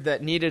discovered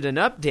that needed an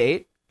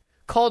update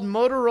called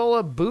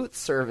Motorola Boot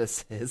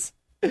Services.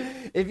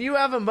 If you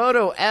have a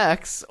Moto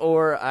X,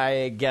 or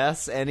I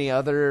guess any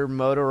other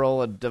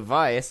Motorola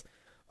device,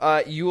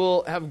 you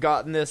will have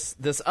gotten this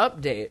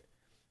update.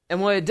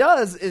 And what it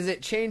does is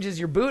it changes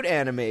your boot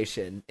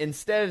animation.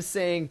 Instead of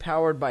saying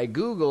powered by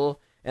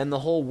Google and the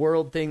whole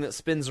world thing that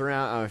spins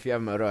around, I don't know if you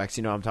have a Moto X,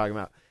 you know what I'm talking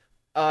about.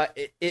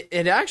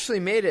 It actually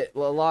made it a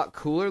lot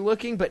cooler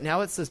looking, but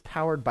now it says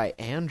powered by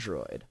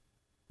Android,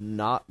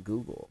 not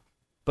Google.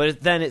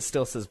 But then it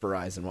still says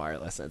Verizon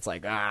Wireless, and it's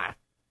like,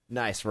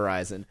 nice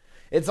Verizon.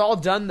 It's all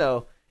done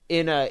though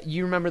in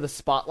you remember the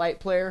Spotlight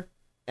player,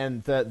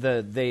 and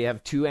they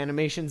have 2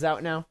 animations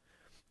out now.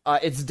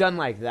 It's done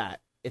like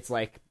that. It's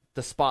like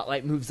the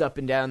Spotlight moves up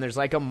and down. There's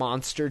like a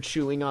monster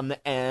chewing on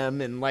the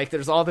M, and like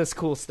there's all this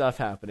cool stuff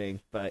happening.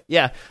 But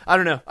yeah, I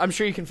don't know. I'm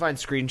sure you can find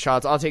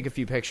screenshots. I'll take a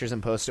few pictures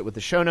and post it with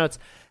the show notes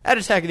at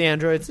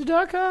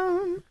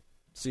attackoftheandroids.com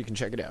so you can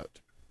check it out.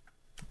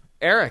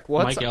 Eric,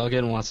 what's Mike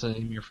Elgin wants to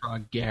name your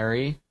frog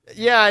Gary.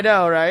 Yeah, I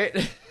know, right?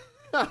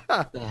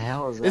 The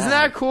hell is that? Isn't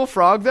that a cool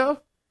frog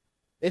though?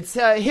 It's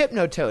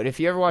Hypnotoad. If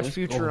you ever watch That's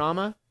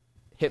Futurama,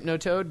 cool.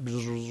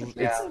 Hypnotoad.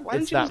 Yeah. Why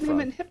didn't you just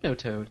name it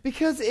Hypnotoad?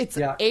 Because it's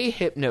a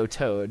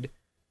Hypnotoad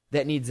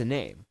that needs a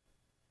name.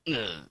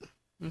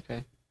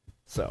 Okay.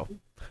 So,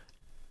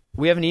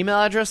 we have an email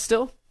address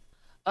still?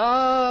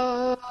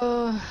 I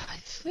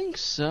think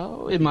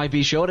so. It might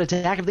be show at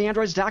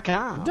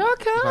attackoftheandroids.com. If I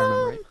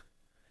remember right.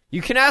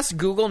 You can ask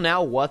Google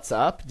now what's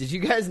up. Did you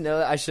guys know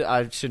that? I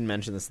should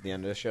mention this at the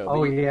end of the show.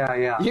 Oh,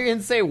 yeah. You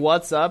can say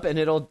what's up, and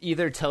it'll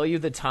either tell you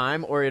the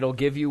time or it'll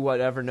give you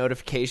whatever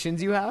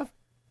notifications you have.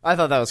 I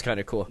thought that was kind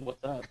of cool.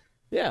 What's up?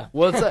 Yeah,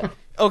 what's up?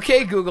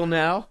 Okay, Google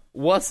now,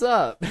 what's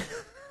up?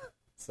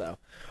 So,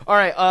 all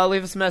right,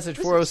 leave us a message,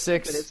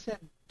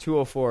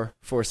 406-204-4687,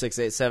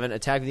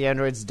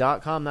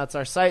 attackoftheandroids.com. That's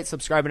our site.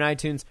 Subscribe on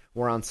iTunes.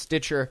 We're on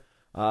Stitcher.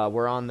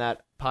 We're on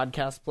that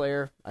podcast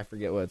player. I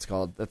forget what it's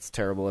called. That's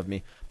terrible of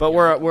me. But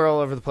we're all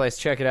over the place.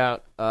 Check it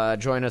out.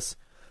 Join us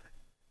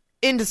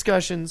in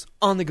discussions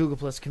on the Google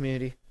Plus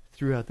community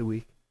throughout the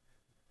week.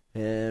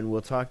 And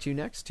we'll talk to you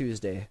next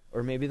Tuesday.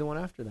 Or maybe the one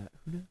after that.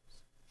 Who knows?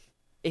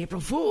 April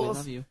Fools. I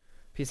love you.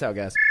 Peace out,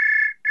 guys.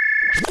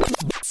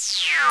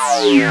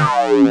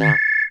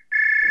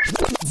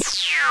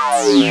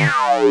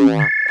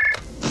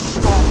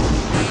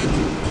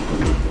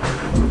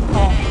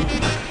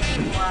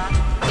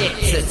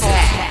 It's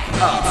Attack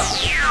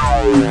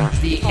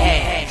of the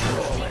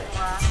Androids.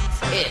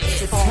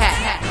 It's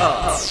Attack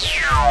of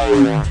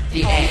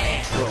the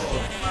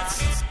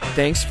Androids.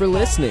 Thanks for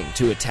listening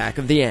to Attack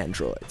of the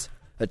Androids.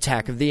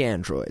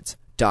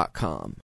 attackoftheandroids.com.